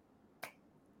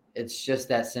 It's just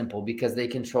that simple, because they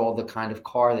control the kind of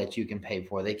car that you can pay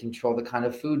for. They control the kind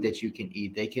of food that you can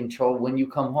eat. They control when you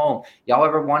come home. Y'all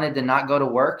ever wanted to not go to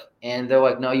work and they're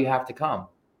like, no, you have to come.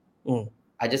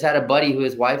 I just had a buddy who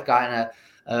his wife got in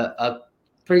a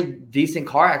pretty decent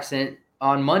car accident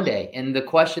on Monday. And the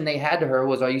question they had to her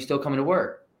was, are you still coming to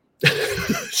work?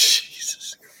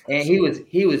 Jesus. And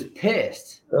he was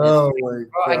pissed. Oh my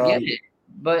God. I get it.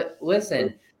 But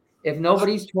listen, if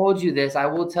nobody's told you this, I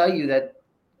will tell you that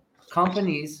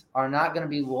companies are not going to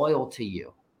be loyal to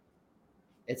you.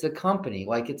 It's a company,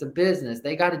 like it's a business.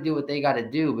 They got to do what they got to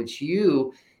do. But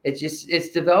it's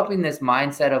developing this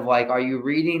mindset of like, are you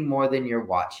reading more than you're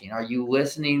watching? Are you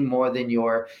listening more than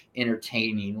you're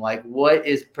entertaining? Like, what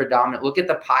is predominant? Look at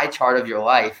the pie chart of your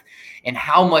life and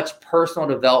how much personal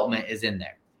development is in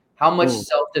there. How much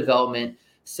self-development,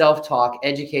 self-talk,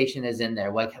 education is in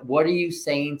there. Like, what are you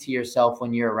saying to yourself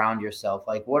when you're around yourself?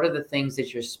 Like, what are the things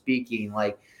that you're speaking?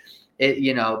 Like,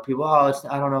 people,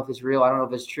 I don't know if it's real. I don't know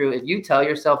if it's true. If you tell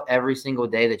yourself every single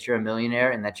day that you're a millionaire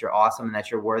and that you're awesome and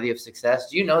that you're worthy of success,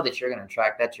 do you know that you're going to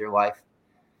attract that to your life?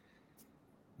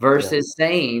 Versus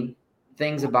saying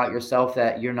things about yourself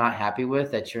that you're not happy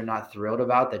with, that you're not thrilled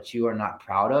about, that you are not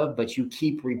proud of, but you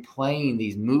keep replaying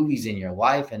these movies in your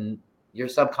life, and your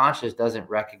subconscious doesn't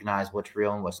recognize what's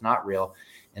real and what's not real.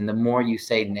 And the more you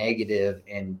say negative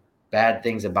and bad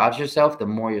things about yourself, the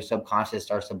more your subconscious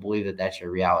starts to believe that that's your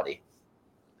reality.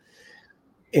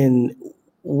 And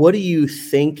what do you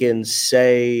think and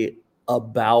say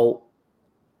about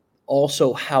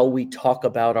also how we talk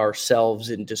about ourselves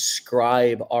and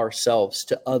describe ourselves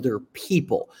to other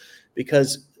people?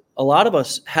 Because a lot of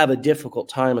us have a difficult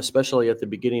time, especially at the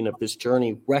beginning of this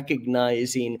journey,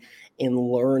 recognizing and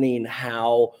learning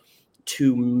how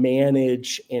to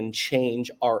manage and change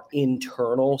our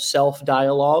internal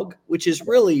self-dialogue, which is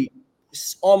really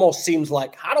almost seems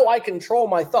like, how do I control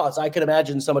my thoughts? I can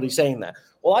imagine somebody saying that.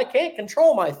 Well, I can't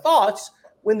control my thoughts,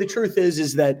 when the truth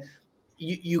is that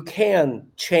you can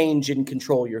change and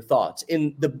control your thoughts.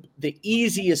 And the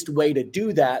easiest way to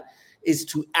do that is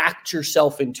to act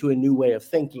yourself into a new way of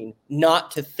thinking, not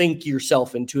to think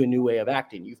yourself into a new way of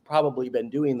acting. You've probably been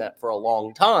doing that for a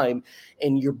long time,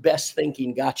 and your best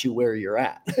thinking got you where you're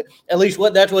at. At least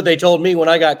that's what they told me when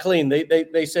I got clean.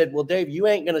 They said, well, Dave, you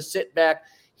ain't going to sit back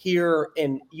here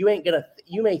and you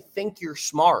may think you're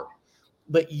smart,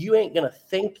 but you ain't going to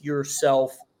think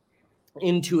yourself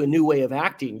into a new way of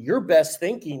acting. Your best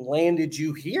thinking landed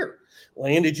you here.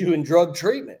 landed you in drug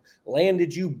treatment,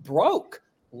 landed you broke,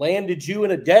 landed you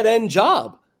in a dead-end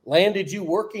job, landed you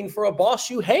working for a boss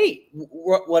you hate,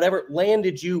 whatever,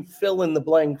 landed you, fill in the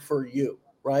blank for you,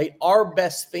 right? Our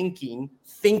best thinking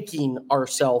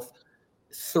ourselves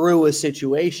through a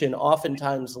situation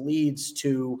oftentimes leads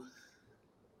to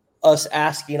us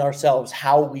asking ourselves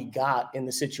how we got in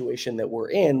the situation that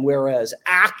we're in, whereas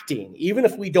acting, even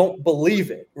if we don't believe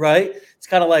it, right? It's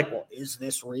kind of like, well, is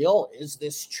this real? Is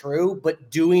this true? But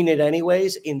doing it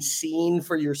anyways and seeing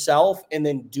for yourself and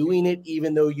then doing it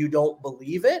even though you don't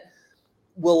believe it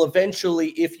will eventually,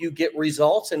 if you get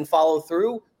results and follow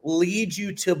through, lead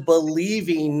you to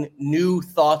believing new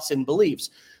thoughts and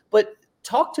beliefs. But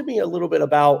talk to me a little bit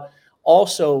about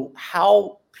also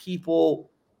how people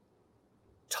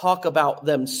talk about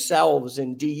themselves.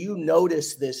 And do you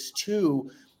notice this too?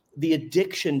 The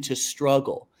addiction to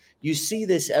struggle. You see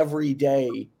this every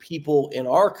day. People in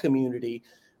our community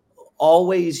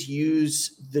always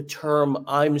use the term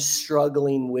 "I'm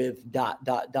struggling with ...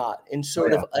 and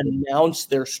sort of announce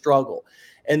their struggle.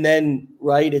 And then,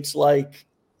 right, it's like,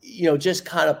 just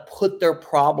kind of put their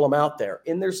problem out there.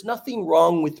 And there's nothing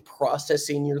wrong with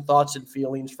processing your thoughts and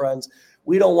feelings, friends.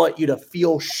 We don't want you to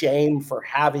feel shame for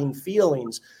having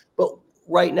feelings. But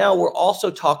right now, we're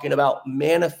also talking about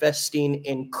manifesting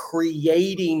and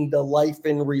creating the life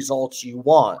and results you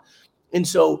want. And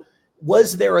so,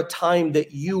 was there a time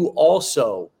that you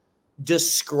also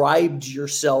described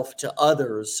yourself to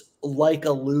others like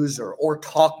a loser, or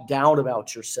talked down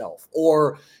about yourself,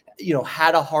 or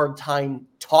had a hard time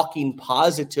talking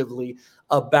positively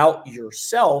about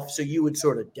yourself, so you would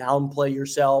sort of downplay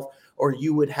yourself, or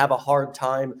you would have a hard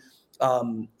time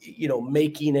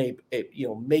making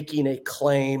a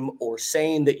claim, or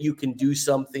saying that you can do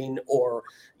something, or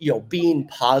being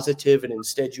positive, and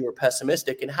instead you were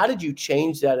pessimistic? And how did you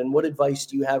change that? And what advice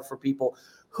do you have for people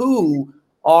who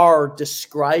are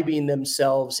describing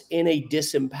themselves in a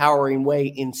disempowering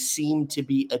way and seem to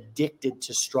be addicted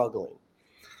to struggling?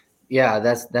 Yeah,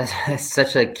 that's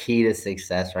such a key to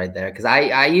success right there. Because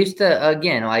I used to,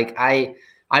 again, like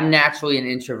I'm naturally an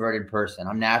introverted person.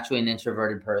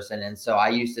 And so I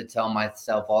used to tell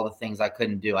myself all the things I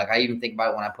couldn't do. Like, I even think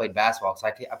about it when I played basketball,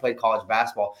 because I played college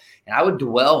basketball, and I would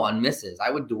dwell on misses.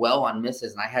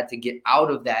 And I had to get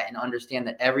out of that and understand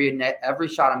that every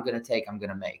shot I'm going to take, I'm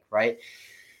going to make, right?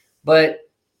 But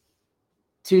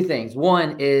two things.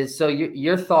 One is, so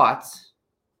your thoughts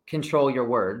control your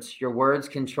words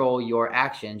control your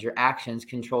actions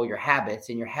control your habits,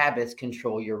 and your habits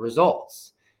control your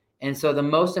results. And so the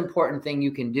most important thing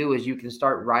you can do is you can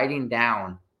start writing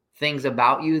down things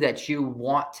about you that you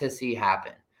want to see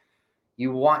happen.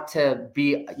 You want to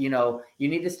be, you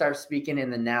need to start speaking in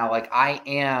the now. Like, I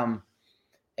am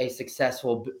a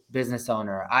successful business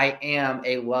owner. I am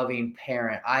a loving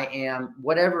parent. I am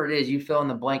whatever it is, you fill in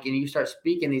the blank, and you start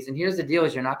speaking these. And here's the deal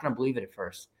is, you're not going to believe it at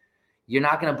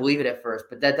first.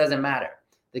 But that doesn't matter.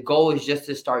 The goal is just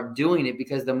to start doing it,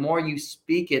 because the more you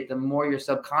speak it, the more your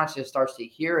subconscious starts to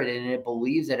hear it, and it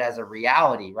believes it as a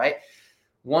reality, right?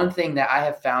 One thing that I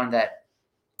have found that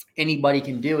anybody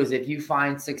can do is, if you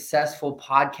find successful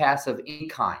podcasts of any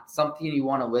kind, something you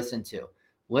want to listen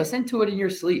to it in your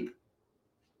sleep.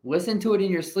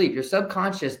 Your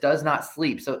subconscious does not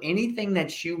sleep. So anything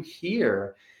that you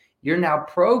hear, you're now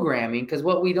programming, because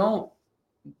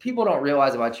people don't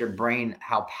realize about your brain,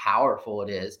 how powerful it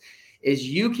is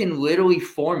you can literally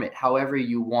form it however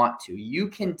you want to. You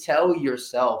can tell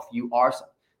yourself you are.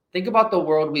 Think about the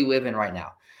world we live in right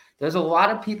now. There's a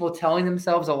lot of people telling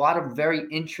themselves a lot of very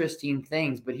interesting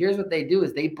things, but here's what they do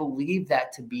is they believe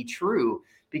that to be true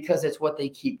because it's what they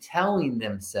keep telling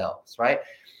themselves, right?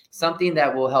 Something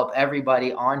that will help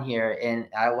everybody on here, and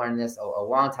I learned this a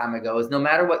long time ago, is no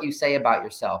matter what you say about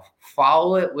yourself,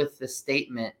 follow it with the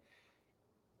statement,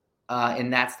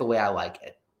 and that's the way I like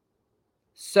it.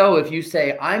 So if you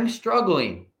say, I'm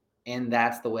struggling, and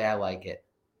that's the way I like it.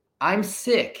 I'm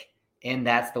sick, and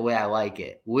that's the way I like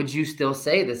it. Would you still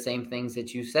say the same things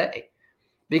that you say?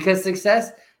 Because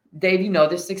success, Dave,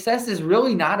 this success is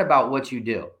really not about what you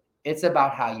do. It's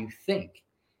about how you think.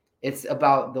 It's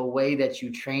about the way that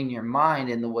you train your mind,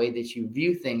 and the way that you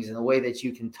view things, and the way that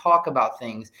you can talk about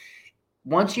things.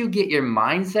 Once you get your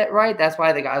mindset right, that's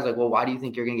why the guy's like, well, why do you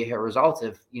think you're going to get results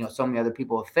if, so many other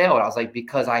people have failed? I was like,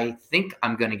 because I think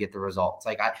I'm going to get the results.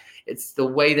 Like, it's the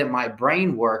way that my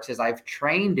brain works, is I've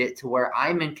trained it to where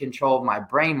I'm in control of my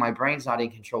brain. My brain's not in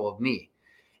control of me.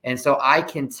 And so I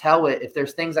can tell it, if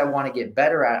there's things I want to get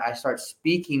better at, I start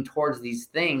speaking towards these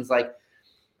things. Like,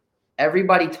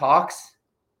 everybody talks,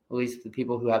 at least the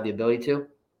people who have the ability to.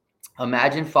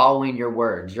 Imagine following your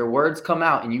words. Your words come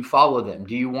out and you follow them.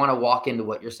 Do you want to walk into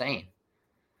what you're saying?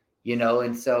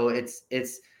 And so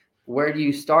it's where do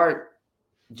you start?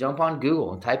 Jump on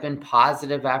Google and type in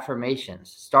positive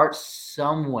affirmations. Start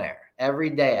somewhere. Every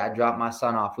day I drop my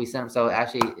son off. We sent him. So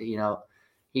actually,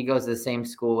 he goes to the same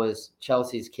school as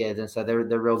Chelsea's kids. And so they're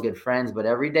real good friends. But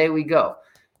every day we go.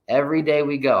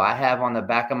 I have on the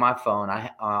back of my phone,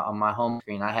 on my home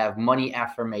screen, I have money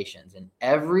affirmations. And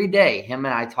every day him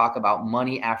and I talk about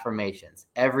money affirmations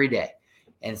every day.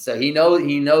 And so he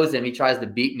knows them. He tries to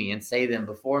beat me and say them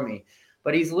before me.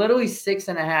 But he's literally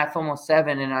 6.5, almost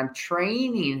 7, and I'm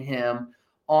training him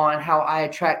on how I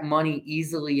attract money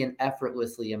easily and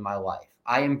effortlessly in my life.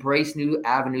 I embrace new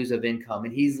avenues of income,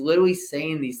 and he's literally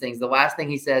saying these things. The last thing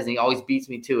he says, and he always beats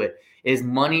me to it, is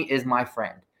money is my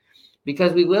friend.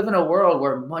 Because we live in a world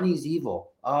where money's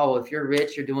evil. Oh, if you're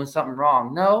rich, you're doing something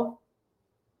wrong.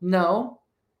 No.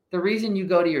 The reason you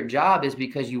go to your job is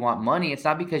because you want money. It's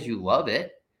not because you love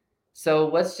it. So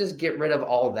let's just get rid of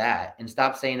all that and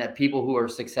stop saying that people who are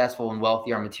successful and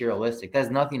wealthy are materialistic. That has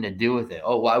nothing to do with it.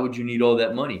 Oh, why would you need all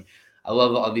that money? I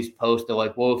love all these posts. They're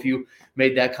like, well, if you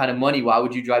made that kind of money, why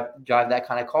would you drive that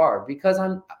kind of car? Because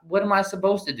what am I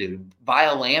supposed to do? Buy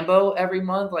a Lambo every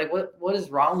month? Like what is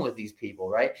wrong with these people,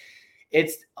 right?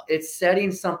 It's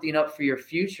setting something up for your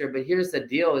future. But here's the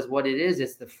deal is what it is.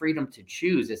 It's the freedom to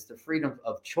choose. It's the freedom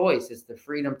of choice. It's the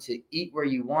freedom to eat where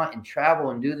you want and travel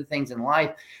and do the things in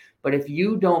life. But if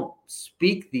you don't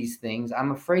speak these things, I'm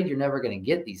afraid you're never going to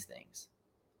get these things.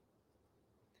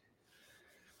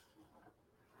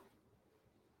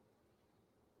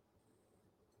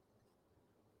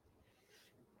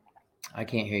 I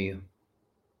can't hear you.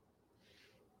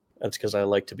 That's because I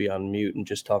like to be on mute and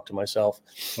just talk to myself.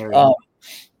 And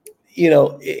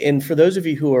for those of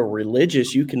you who are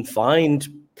religious, you can find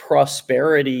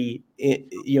prosperity,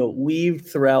 weaved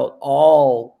throughout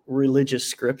all religious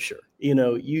scripture.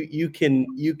 You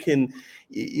can,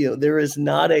 there is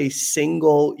not a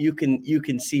single, you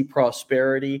can see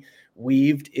prosperity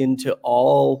weaved into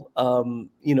all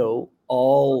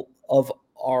of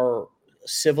our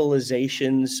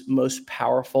civilization's most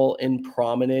powerful and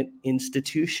prominent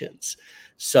institutions,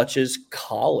 such as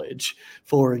college,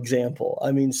 for example.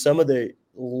 I mean, some of the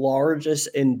largest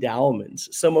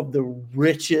endowments, some of the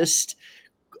richest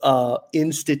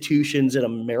institutions in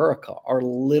America are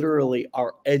literally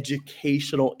our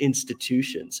educational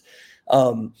institutions.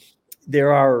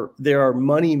 There are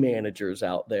money managers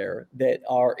out there that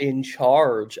are in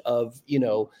charge of,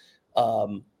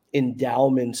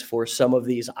 endowments for some of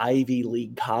these Ivy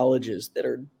League colleges that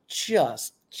are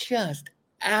just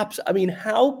apps. I mean,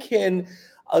 how can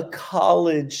a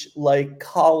college like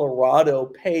Colorado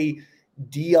pay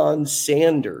Deion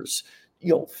Sanders,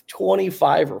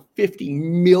 $25 or $50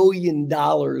 million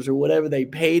or whatever they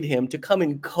paid him to come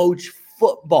and coach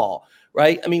football,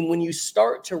 right? I mean, when you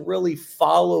start to really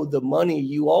follow the money,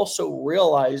 you also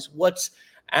realize what's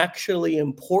actually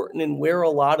important and where a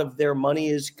lot of their money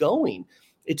is going.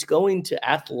 It's going to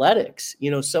athletics.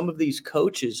 Some of these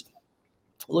coaches,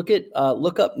 look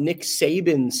up Nick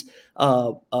Saban's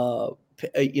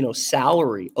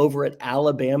salary over at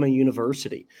Alabama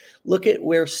University. Look at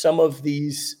where some of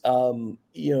these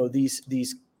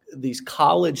these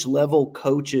college level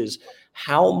coaches,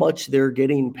 how much they're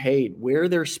getting paid, where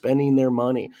they're spending their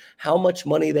money, how much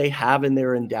money they have in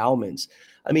their endowments.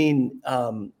 I mean,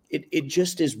 it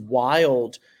just is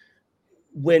wild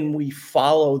when we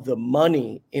follow the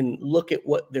money and look at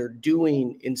what they're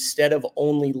doing instead of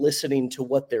only listening to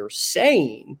what they're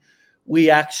saying. We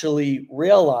actually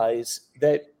realize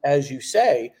that, as you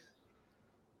say,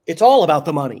 it's all about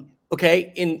the money.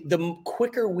 Okay. And the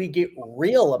quicker we get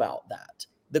real about that,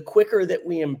 the quicker that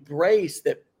we embrace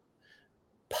that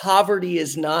poverty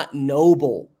is not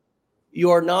noble.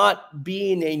 You are not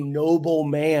being a noble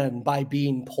man by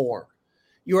being poor.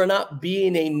 You are not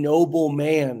being a noble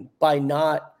man by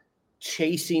not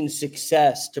chasing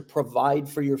success to provide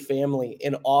for your family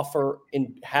and offer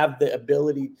and have the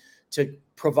ability to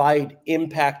provide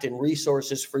impact and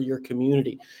resources for your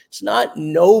community. It's not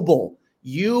noble.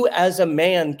 You as a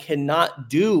man cannot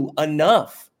do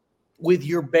enough with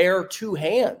your bare two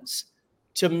hands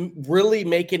to really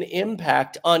make an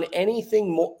impact on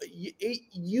anything more.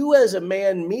 You as a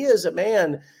man, me as a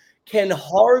man, can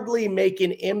hardly make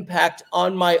an impact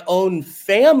on my own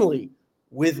family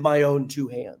with my own two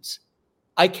hands.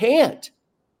 I can't.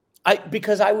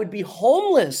 Because I would be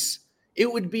homeless.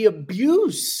 It would be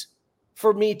abuse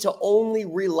for me to only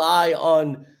rely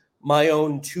on my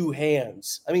own two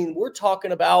hands. I mean, we're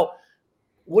talking about,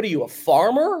 what are you, a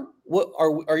farmer? What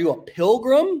are you, a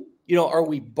pilgrim? Are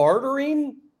we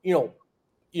bartering,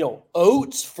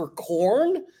 oats for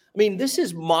corn? I mean, this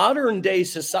is modern day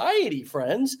society,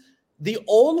 friends. the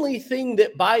only thing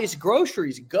that buys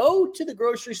groceries. Go to the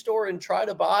grocery store and try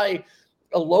to buy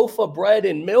a loaf of bread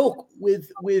and milk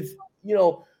with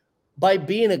by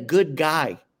being a good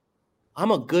guy.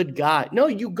 I'm a good guy. No,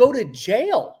 you go to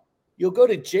jail. You'll go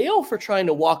to jail for trying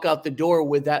to walk out the door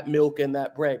with that milk and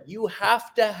that bread. You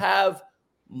have to have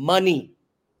money.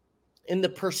 In the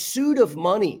pursuit of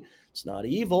money, it's not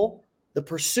evil. The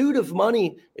pursuit of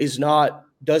money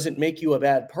doesn't make you a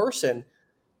bad person.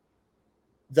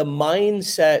 The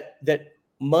mindset that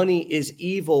money is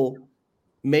evil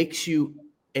makes you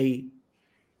a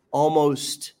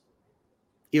almost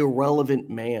irrelevant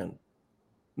man,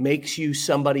 makes you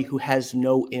somebody who has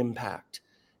no impact.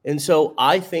 And so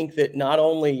I think that not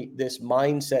only this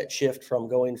mindset shift from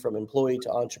going from employee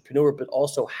to entrepreneur, but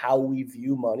also how we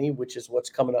view money, which is what's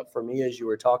coming up for me as you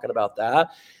were talking about that,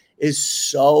 is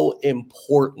so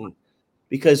important,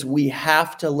 because we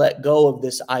have to let go of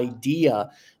this idea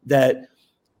that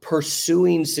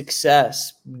pursuing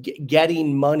success,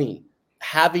 getting money,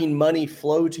 having money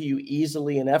flow to you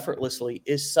easily and effortlessly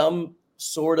is some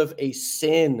sort of a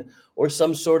sin or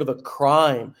some sort of a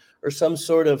crime or some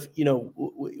sort of,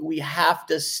 we have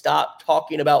to stop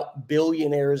talking about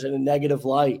billionaires in a negative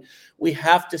light. We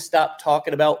have to stop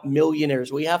talking about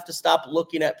millionaires. We have to stop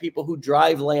looking at people who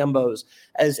drive Lambos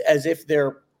as if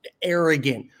they're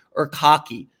arrogant or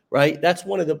cocky, right? That is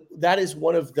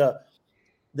one of the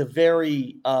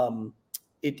very,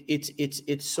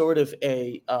 it's sort of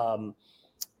a,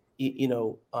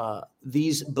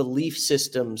 these belief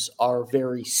systems are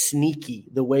very sneaky,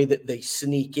 the way that they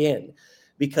sneak in,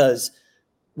 because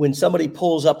when somebody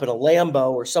pulls up in a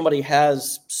Lambo or somebody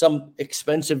has some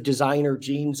expensive designer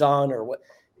jeans on or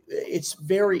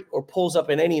pulls up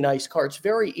in any nice car, it's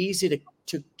very easy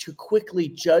to quickly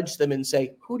judge them and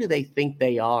say, who do they think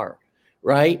they are?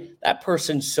 Right? That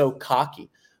person's so cocky.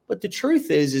 But the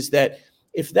truth is that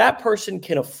if that person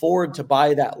can afford to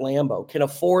buy that Lambo, can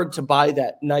afford to buy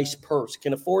that nice purse,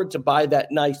 can afford to buy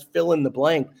that nice fill in the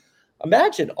blank,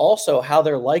 imagine also how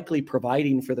they're likely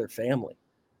providing for their family.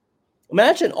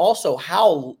 Imagine also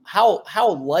how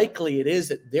likely it is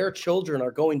that their children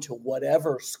are going to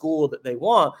whatever school that they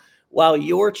want, while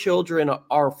your children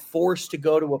are forced to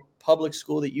go to a public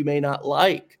school that you may not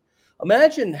like.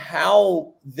 Imagine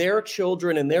how their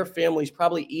children and their families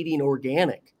probably eating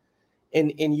organic,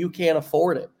 and you can't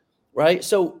afford it, right?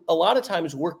 So a lot of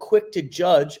times we're quick to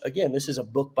judge. Again, this is a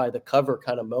book by the cover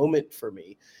kind of moment for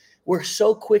me. We're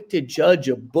so quick to judge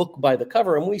a book by the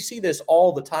cover, and we see this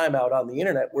all the time out on the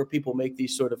internet where people make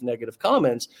these sort of negative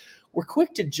comments. We're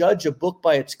quick to judge a book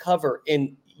by its cover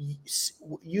and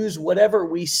use whatever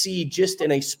we see just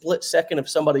in a split second of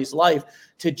somebody's life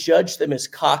to judge them as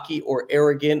cocky or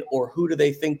arrogant or who do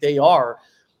they think they are,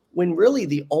 when really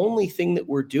the only thing that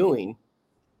we're doing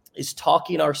is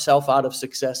talking ourselves out of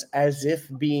success as if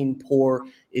being poor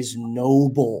is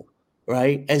noble,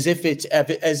 right? As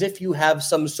if you have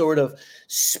some sort of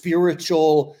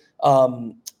spiritual,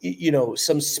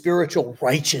 some spiritual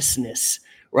righteousness,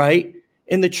 right?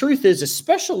 And the truth is,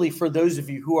 especially for those of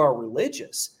you who are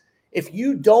religious, if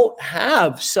you don't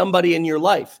have somebody in your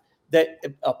life, that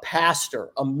a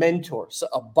pastor, a mentor,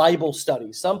 a Bible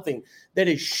study, something that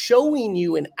is showing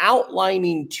you and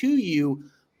outlining to you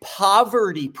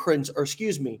prosperity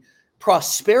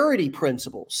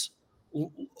principles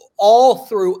all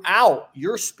throughout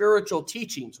your spiritual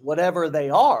teachings, whatever they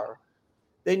are,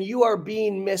 then you are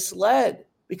being misled.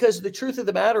 Because the truth of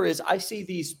the matter is, I see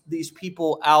these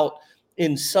people out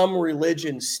in some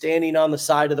religion standing on the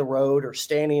side of the road or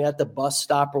standing at the bus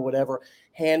stop or whatever,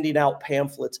 handing out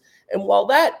pamphlets. And while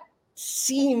that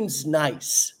seems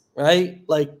nice, right?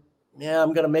 Like, yeah,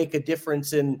 I'm going to make a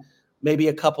difference in maybe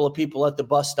a couple of people at the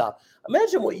bus stop.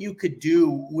 Imagine what you could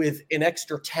do with an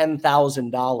extra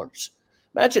 $10,000.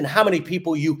 Imagine how many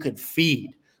people you could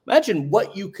feed. Imagine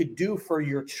what you could do for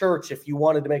your church if you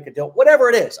wanted to make a deal, whatever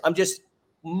it is.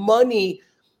 Money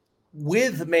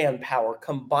with manpower,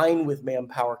 combined with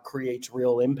manpower, creates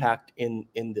real impact in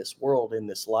this world, in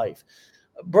this life.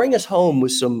 Bring us home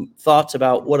with some thoughts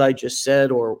about what I just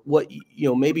said, or what,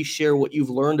 maybe share what you've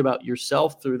learned about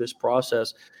yourself through this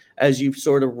process as you've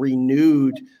sort of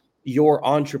renewed your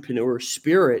entrepreneur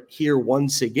spirit here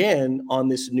once again on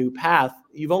this new path.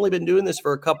 You've only been doing this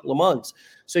for a couple of months,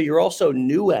 so you're also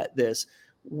new at this.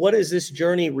 What has this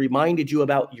journey reminded you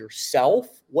about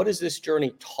yourself? What has this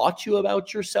journey taught you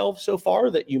about yourself so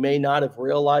far that you may not have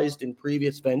realized in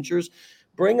previous ventures?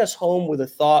 Bring us home with a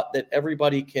thought that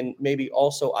everybody can maybe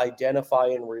also identify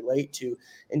and relate to,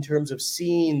 in terms of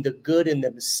seeing the good in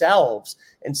themselves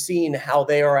and seeing how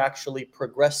they are actually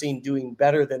progressing, doing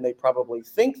better than they probably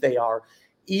think they are,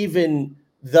 even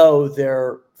though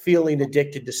they're feeling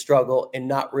addicted to struggle and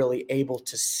not really able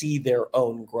to see their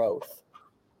own growth.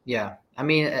 Yeah. I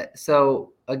mean,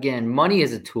 so again, money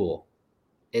is a tool.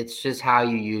 It's just how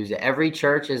you use it. Every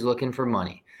church is looking for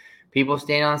money. People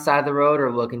standing on the side of the road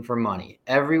are looking for money.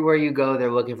 Everywhere you go,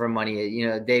 they're looking for money. You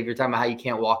know, Dave, you're talking about how you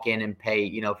can't walk in and pay,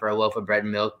 you know, for a loaf of bread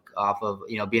and milk off of,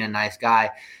 you know, being a nice guy.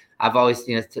 I've always,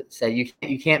 you know, said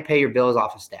you can't pay your bills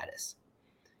off of status.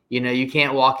 You know, you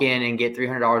can't walk in and get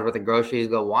 $300 worth of groceries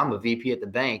and go, well, I'm a VP at the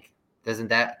bank. Doesn't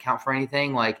that count for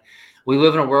anything? Like, we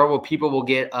live in a world where people will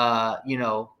get, you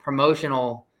know,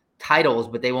 promotional titles,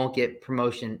 but they won't get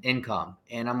promotion income.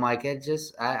 And I'm like,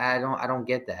 I don't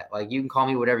get that. Like, you can call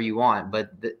me whatever you want,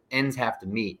 but the ends have to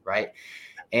meet. Right.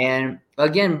 And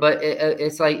again, but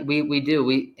it's like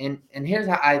and here's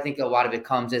how I think a lot of it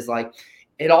comes is like,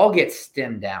 it all gets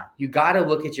stemmed down. You got to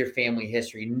look at your family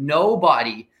history.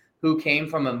 Nobody who came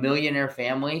from a millionaire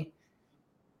family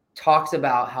talks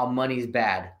about how money's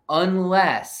bad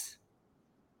unless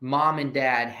mom and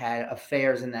dad had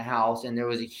affairs in the house and there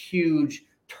was a huge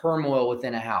turmoil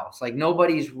within a house. Like,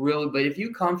 nobody's really, but if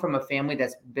you come from a family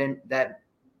that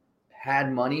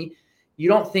had money, you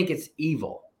don't think it's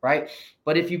evil, right?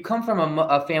 But if you come from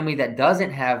a family that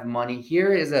doesn't have money,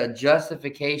 here is a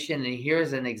justification, and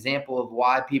here's an example of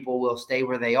why people will stay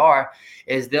where they are,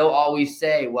 is they'll always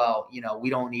say, well, you know, we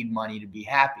don't need money to be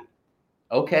happy.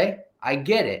 Okay, I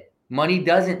get it. Money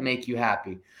doesn't make you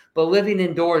happy, but living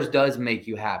indoors does make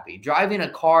you happy. Driving a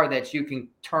car that you can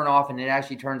turn off and it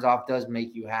actually turns off does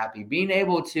make you happy. Being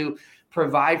able to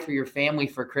provide for your family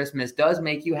for Christmas does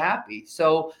make you happy.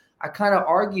 So I kind of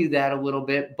argue that a little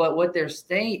bit, but what they're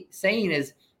saying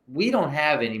is we don't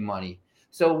have any money.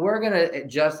 So we're going to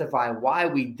justify why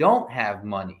we don't have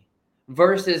money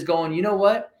versus going, you know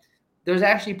what? There's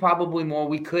actually probably more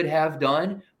we could have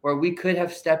done, where we could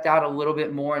have stepped out a little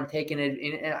bit more and taken it.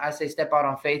 And I say step out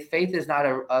on faith. Faith is not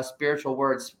a spiritual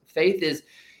word. Faith is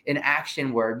an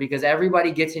action word, because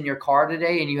everybody gets in your car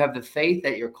today and you have the faith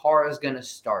that your car is going to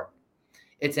start.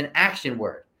 It's an action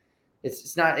word.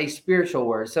 It's not a spiritual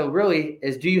word. So really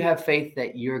is, do you have faith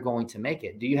that you're going to make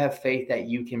it? Do you have faith that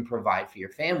you can provide for your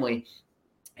family?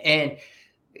 And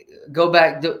go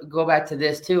back to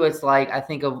this too. It's like, I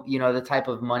think of, you know, the type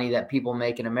of money that people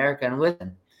make in America. And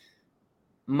listen,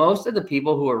 most of the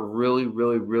people who are really,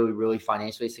 really, really, really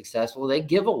financially successful, they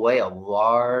give away a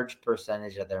large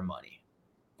percentage of their money.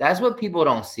 That's what people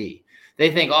don't see. They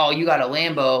think, oh, you got a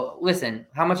Lambo. Listen,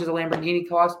 how much does a Lamborghini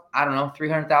cost? I don't know,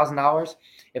 $300,000.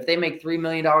 If they make $3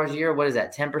 million a year, what is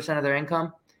that, 10% of their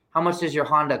income? How much does your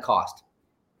Honda cost?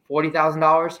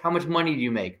 $40,000? How much money do you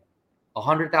make?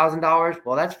 $100,000?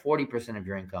 Well, that's 40% of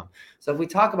your income. So if we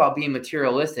talk about being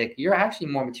materialistic, you're actually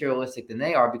more materialistic than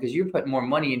they are, because you're putting more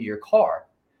money into your car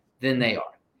than they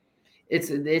are.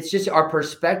 It's just our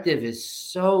perspective is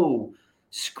so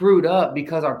screwed up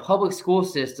because our public school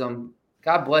system,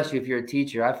 God bless you if you're a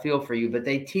teacher, I feel for you, but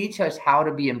they teach us how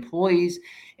to be employees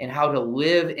and how to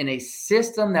live in a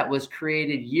system that was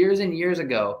created years and years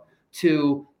ago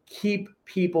to keep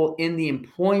people in the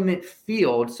employment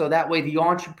field, so that way the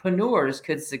entrepreneurs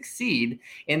could succeed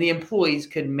and the employees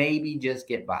could maybe just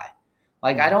get by.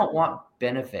 Like, I don't want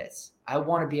benefits. I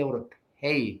want to be able to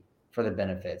pay for the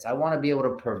benefits. I want to be able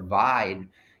to provide.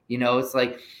 You know, it's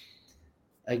like,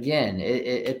 again,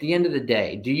 at the end of the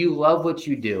day, do you love what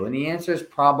you do? And the answer is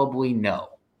probably no,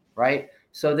 right?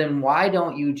 So then why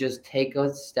don't you just take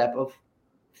a step of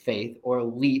faith or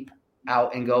leap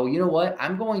out and go, you know what?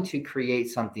 I'm going to create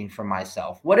something for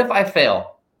myself. What if I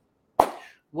fail?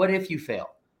 What if you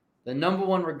fail? The number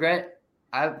one regret,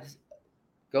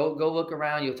 go look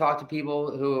around. You'll talk to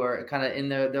people who are kind of in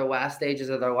their last stages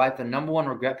of their life. The number one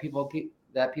regret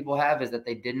that people have is that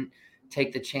they didn't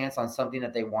take the chance on something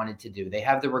that they wanted to do. They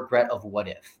have the regret of what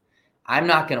if. I'm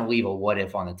not going to leave a what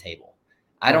if on the table.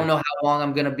 I don't know how long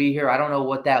I'm going to be here. I don't know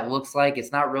what that looks like.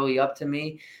 It's not really up to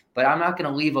me, but I'm not going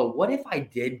to leave a what if I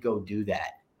did go do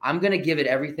that. I'm going to give it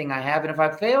everything I have. And if I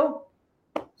fail,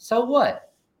 so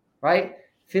what? Right?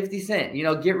 50 Cent, you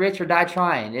know, get rich or die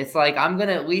trying. It's like, I'm going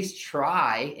to at least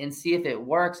try and see if it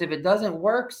works. If it doesn't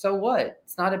work, so what?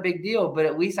 It's not a big deal, but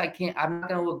at least I'm not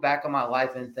going to look back on my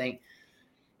life and think,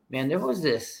 man, there was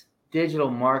this digital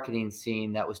marketing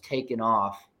scene that was taken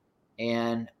off,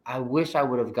 and I wish I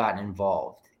would have gotten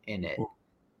involved in it.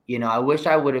 You know, I wish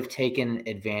I would have taken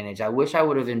advantage. I wish I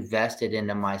would have invested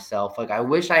into myself. Like, I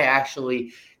wish I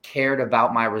actually cared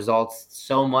about my results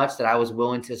so much that I was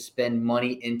willing to spend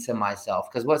money into myself.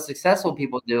 Because what successful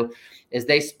people do is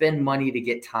they spend money to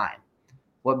get time.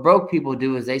 What broke people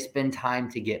do is they spend time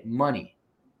to get money.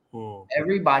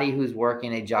 Everybody who's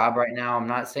working a job right now, I'm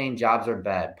not saying jobs are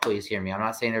bad. Please hear me. I'm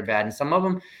not saying they're bad. And some of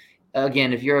them,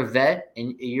 Again, if you're a vet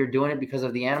and you're doing it because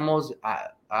of the animals, I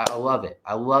love it.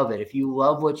 I love it. If you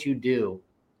love what you do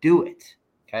it.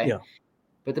 Okay. Yeah.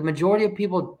 But the majority of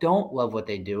people don't love what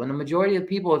they do. And the majority of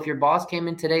people, if your boss came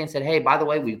in today and said, hey, by the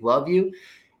way, we love you,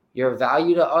 you're a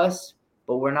value to us,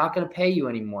 but we're not going to pay you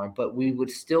anymore, but we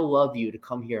would still love you to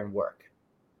come here and work.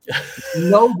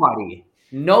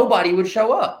 Nobody would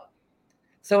show up.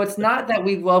 So it's not that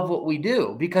we love what we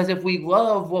do, because if we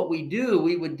love what we do,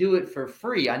 we would do it for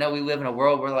free. I know we live in a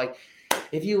world where, like,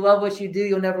 if you love what you do,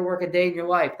 you'll never work a day in your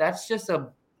life. That's just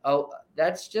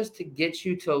that's just to get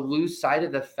you to lose sight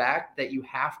of the fact that you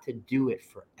have to do it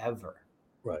forever.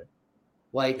 Right.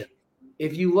 Like,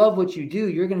 if you love what you do,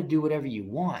 you're going to do whatever you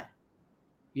want.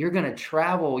 You're going to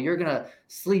travel. You're going to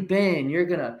sleep in. You're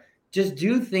going to just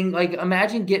do things. Like,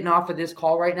 imagine getting off of this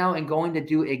call right now and going to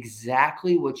do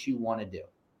exactly what you want to do.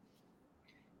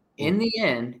 In the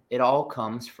end, it all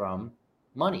comes from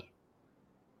money.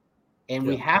 And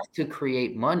we have to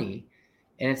create money.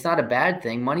 And it's not a bad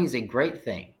thing. Money is a great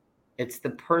thing. It's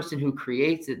the person who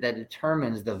creates it that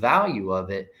determines the value of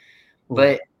it.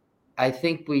 But I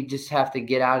think we just have to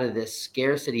get out of this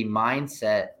scarcity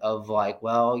mindset of, like,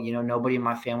 well, you know, nobody in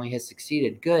my family has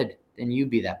succeeded. Good. Then you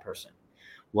be that person.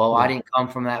 Well, I didn't come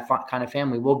from that kind of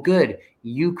family. Well, good.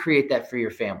 You create that for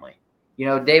your family. You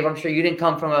know, Dave, I'm sure you didn't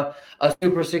come from a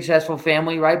super successful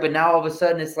family, right? But now all of a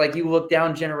sudden it's like you look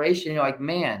down generation and you're like,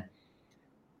 man,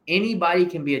 anybody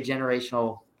can be a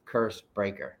generational curse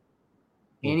breaker.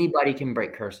 Anybody can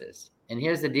break curses. And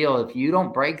here's the deal. If you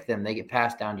don't break them, they get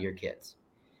passed down to your kids.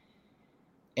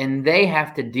 And they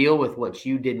have to deal with what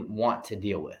you didn't want to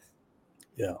deal with.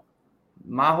 Yeah.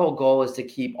 My whole goal is to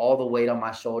keep all the weight on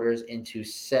my shoulders and to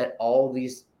set all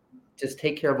these, just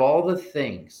take care of all the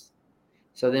things.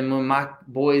 So then when my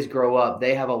boys grow up,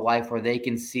 they have a life where they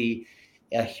can see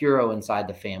a hero inside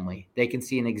the family. They can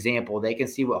see an example. They can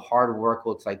see what hard work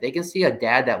looks like. They can see a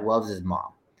dad that loves his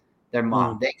mom, their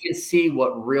mom. They can see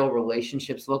what real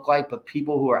relationships look like, but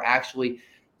people who are actually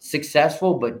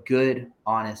successful, but good,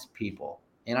 honest people.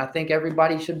 And I think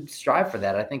everybody should strive for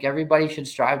that. I think everybody should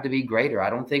strive to be greater. I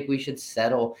don't think we should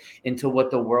settle into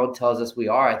what the world tells us we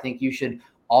are. I think you should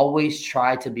always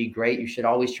try to be great. You should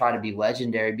always try to be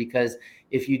legendary, because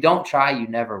if you don't try, you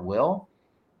never will.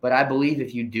 But I believe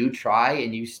if you do try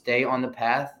and you stay on the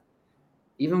path,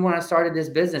 even when I started this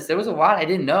business, there was a lot I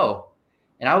didn't know.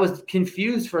 And I was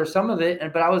confused for some of it.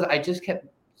 But I just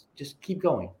keep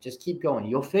going. Just keep going.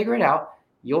 You'll figure it out.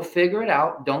 You'll figure it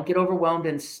out. Don't get overwhelmed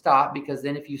and stop, because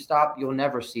then if you stop, you'll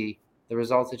never see the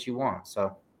results that you want.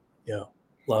 So, yeah,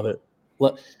 love it.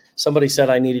 Somebody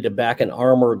said I needed to back an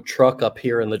armored truck up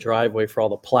here in the driveway for all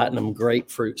the platinum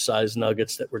grapefruit size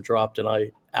nuggets that were dropped. And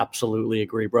I absolutely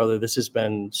agree, brother. This has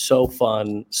been so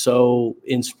fun, so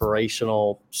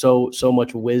inspirational, so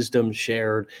much wisdom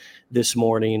shared this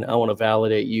morning. I want to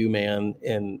validate you, man,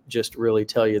 and just really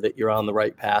tell you that you're on the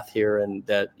right path here, and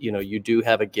that, you know, you do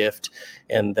have a gift,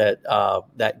 and that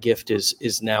that gift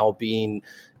is now being,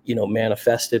 you know,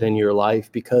 manifested in your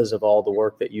life because of all the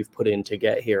work that you've put in to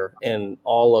get here, and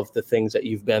all of the things that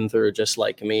you've been through, just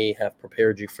like me, have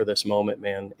prepared you for this moment,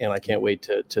 man. And I can't wait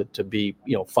to be,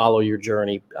 you know, follow your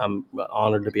journey. I'm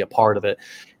honored to be a part of it,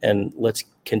 and let's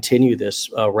continue this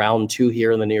round 2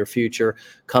 here in the near future.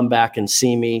 Come back and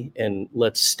see me, and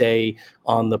let's stay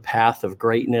on the path of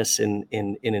greatness in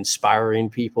inspiring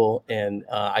people. And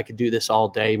I could do this all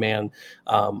day, man.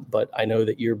 But I know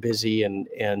that you're busy, and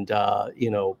you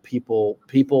know,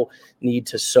 people need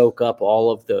to soak up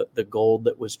all of the gold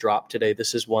that was dropped today.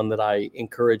 This is one that I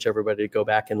encourage everybody to go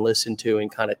back and listen to,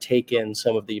 and kind of take in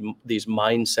some of these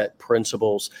mindset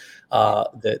principles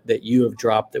that you have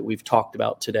dropped, that we've talked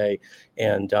about today.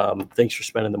 And thanks for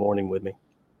spending the morning with me.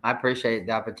 I appreciate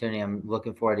the opportunity. I'm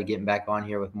looking forward to getting back on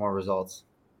here with more results.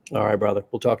 All right, brother.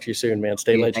 We'll talk to you soon, man.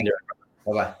 Stay legendary.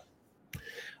 Bye-bye.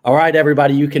 All right,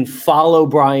 everybody. You can follow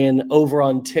Brian over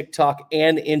on TikTok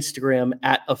and Instagram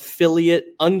at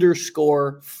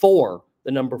affiliate_4,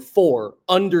 the number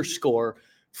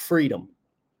 4_freedom.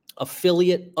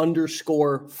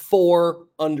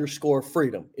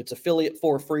 Affiliate_4_freedom. It's affiliate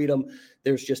for freedom.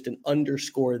 There's just an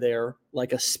underscore there,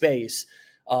 like a space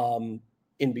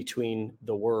in between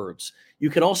the words.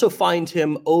 You can also find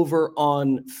him over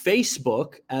on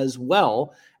Facebook as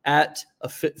well at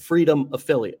Freedom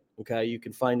Affiliate. Okay, you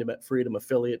can find him at Freedom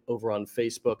Affiliate over on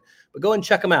Facebook, but go and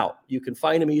check him out. You can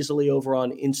find him easily over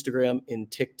on Instagram and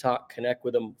TikTok. Connect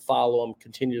with him, follow him,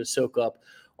 continue to soak up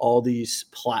all these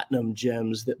platinum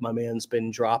gems that my man's been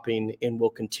dropping and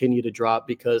will continue to drop,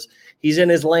 because he's in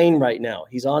his lane right now.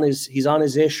 He's on his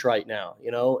ish right now, you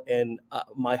know. And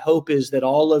my hope is that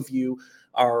all of you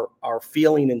are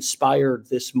feeling inspired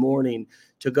this morning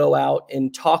to go out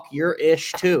and talk your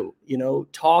ish too,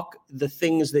 talk the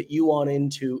things that you want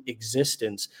into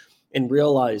existence, and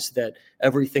realize that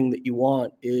everything that you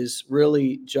want is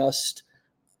really just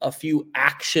a few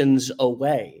actions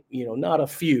away, not a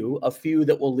few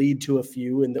that will lead to a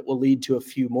few and that will lead to a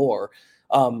few more.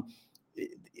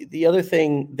 The other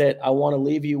thing that I want to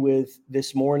leave you with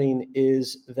this morning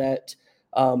is that,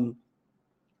 no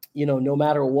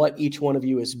matter what each one of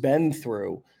you has been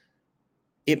through,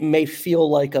 it may feel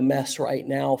like a mess right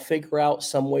now. Figure out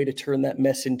some way to turn that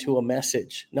mess into a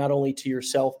message, not only to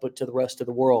yourself, but to the rest of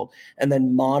the world, and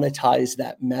then monetize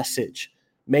that message.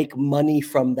 Make money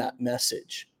from that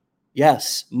message.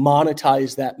 Yes,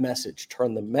 monetize that message.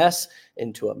 Turn the mess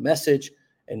into a message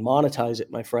and monetize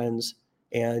it, my friends.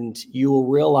 And you will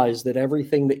realize that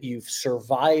everything that you've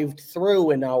survived through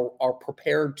and now are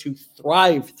prepared to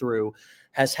thrive through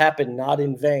has happened not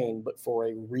in vain, but for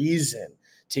a reason,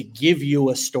 to give you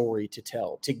a story to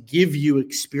tell, to give you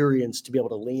experience to be able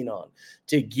to lean on,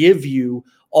 to give you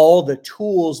all the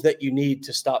tools that you need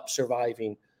to stop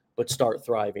surviving, but start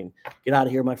thriving. Get out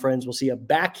of here, my friends. We'll see you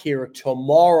back here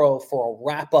tomorrow for a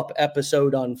wrap-up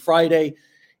episode on Friday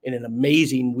in an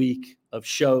amazing week of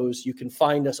shows. You can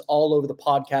find us all over the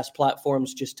podcast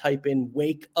platforms. Just type in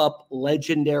Wake Up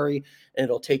Legendary, and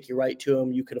it'll take you right to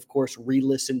them. You can, of course,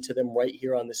 re-listen to them right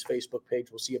here on this Facebook page.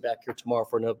 We'll see you back here tomorrow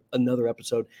for another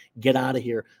episode. Get out of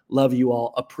here. Love you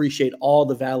all. Appreciate all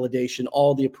the validation,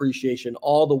 all the appreciation,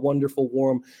 all the wonderful,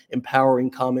 warm,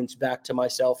 empowering comments back to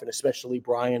myself and especially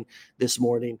Brian this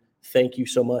morning. Thank you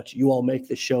so much. You all make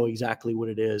the show exactly what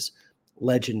it is.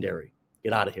 Legendary.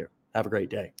 Get out of here. Have a great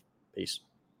day. Peace.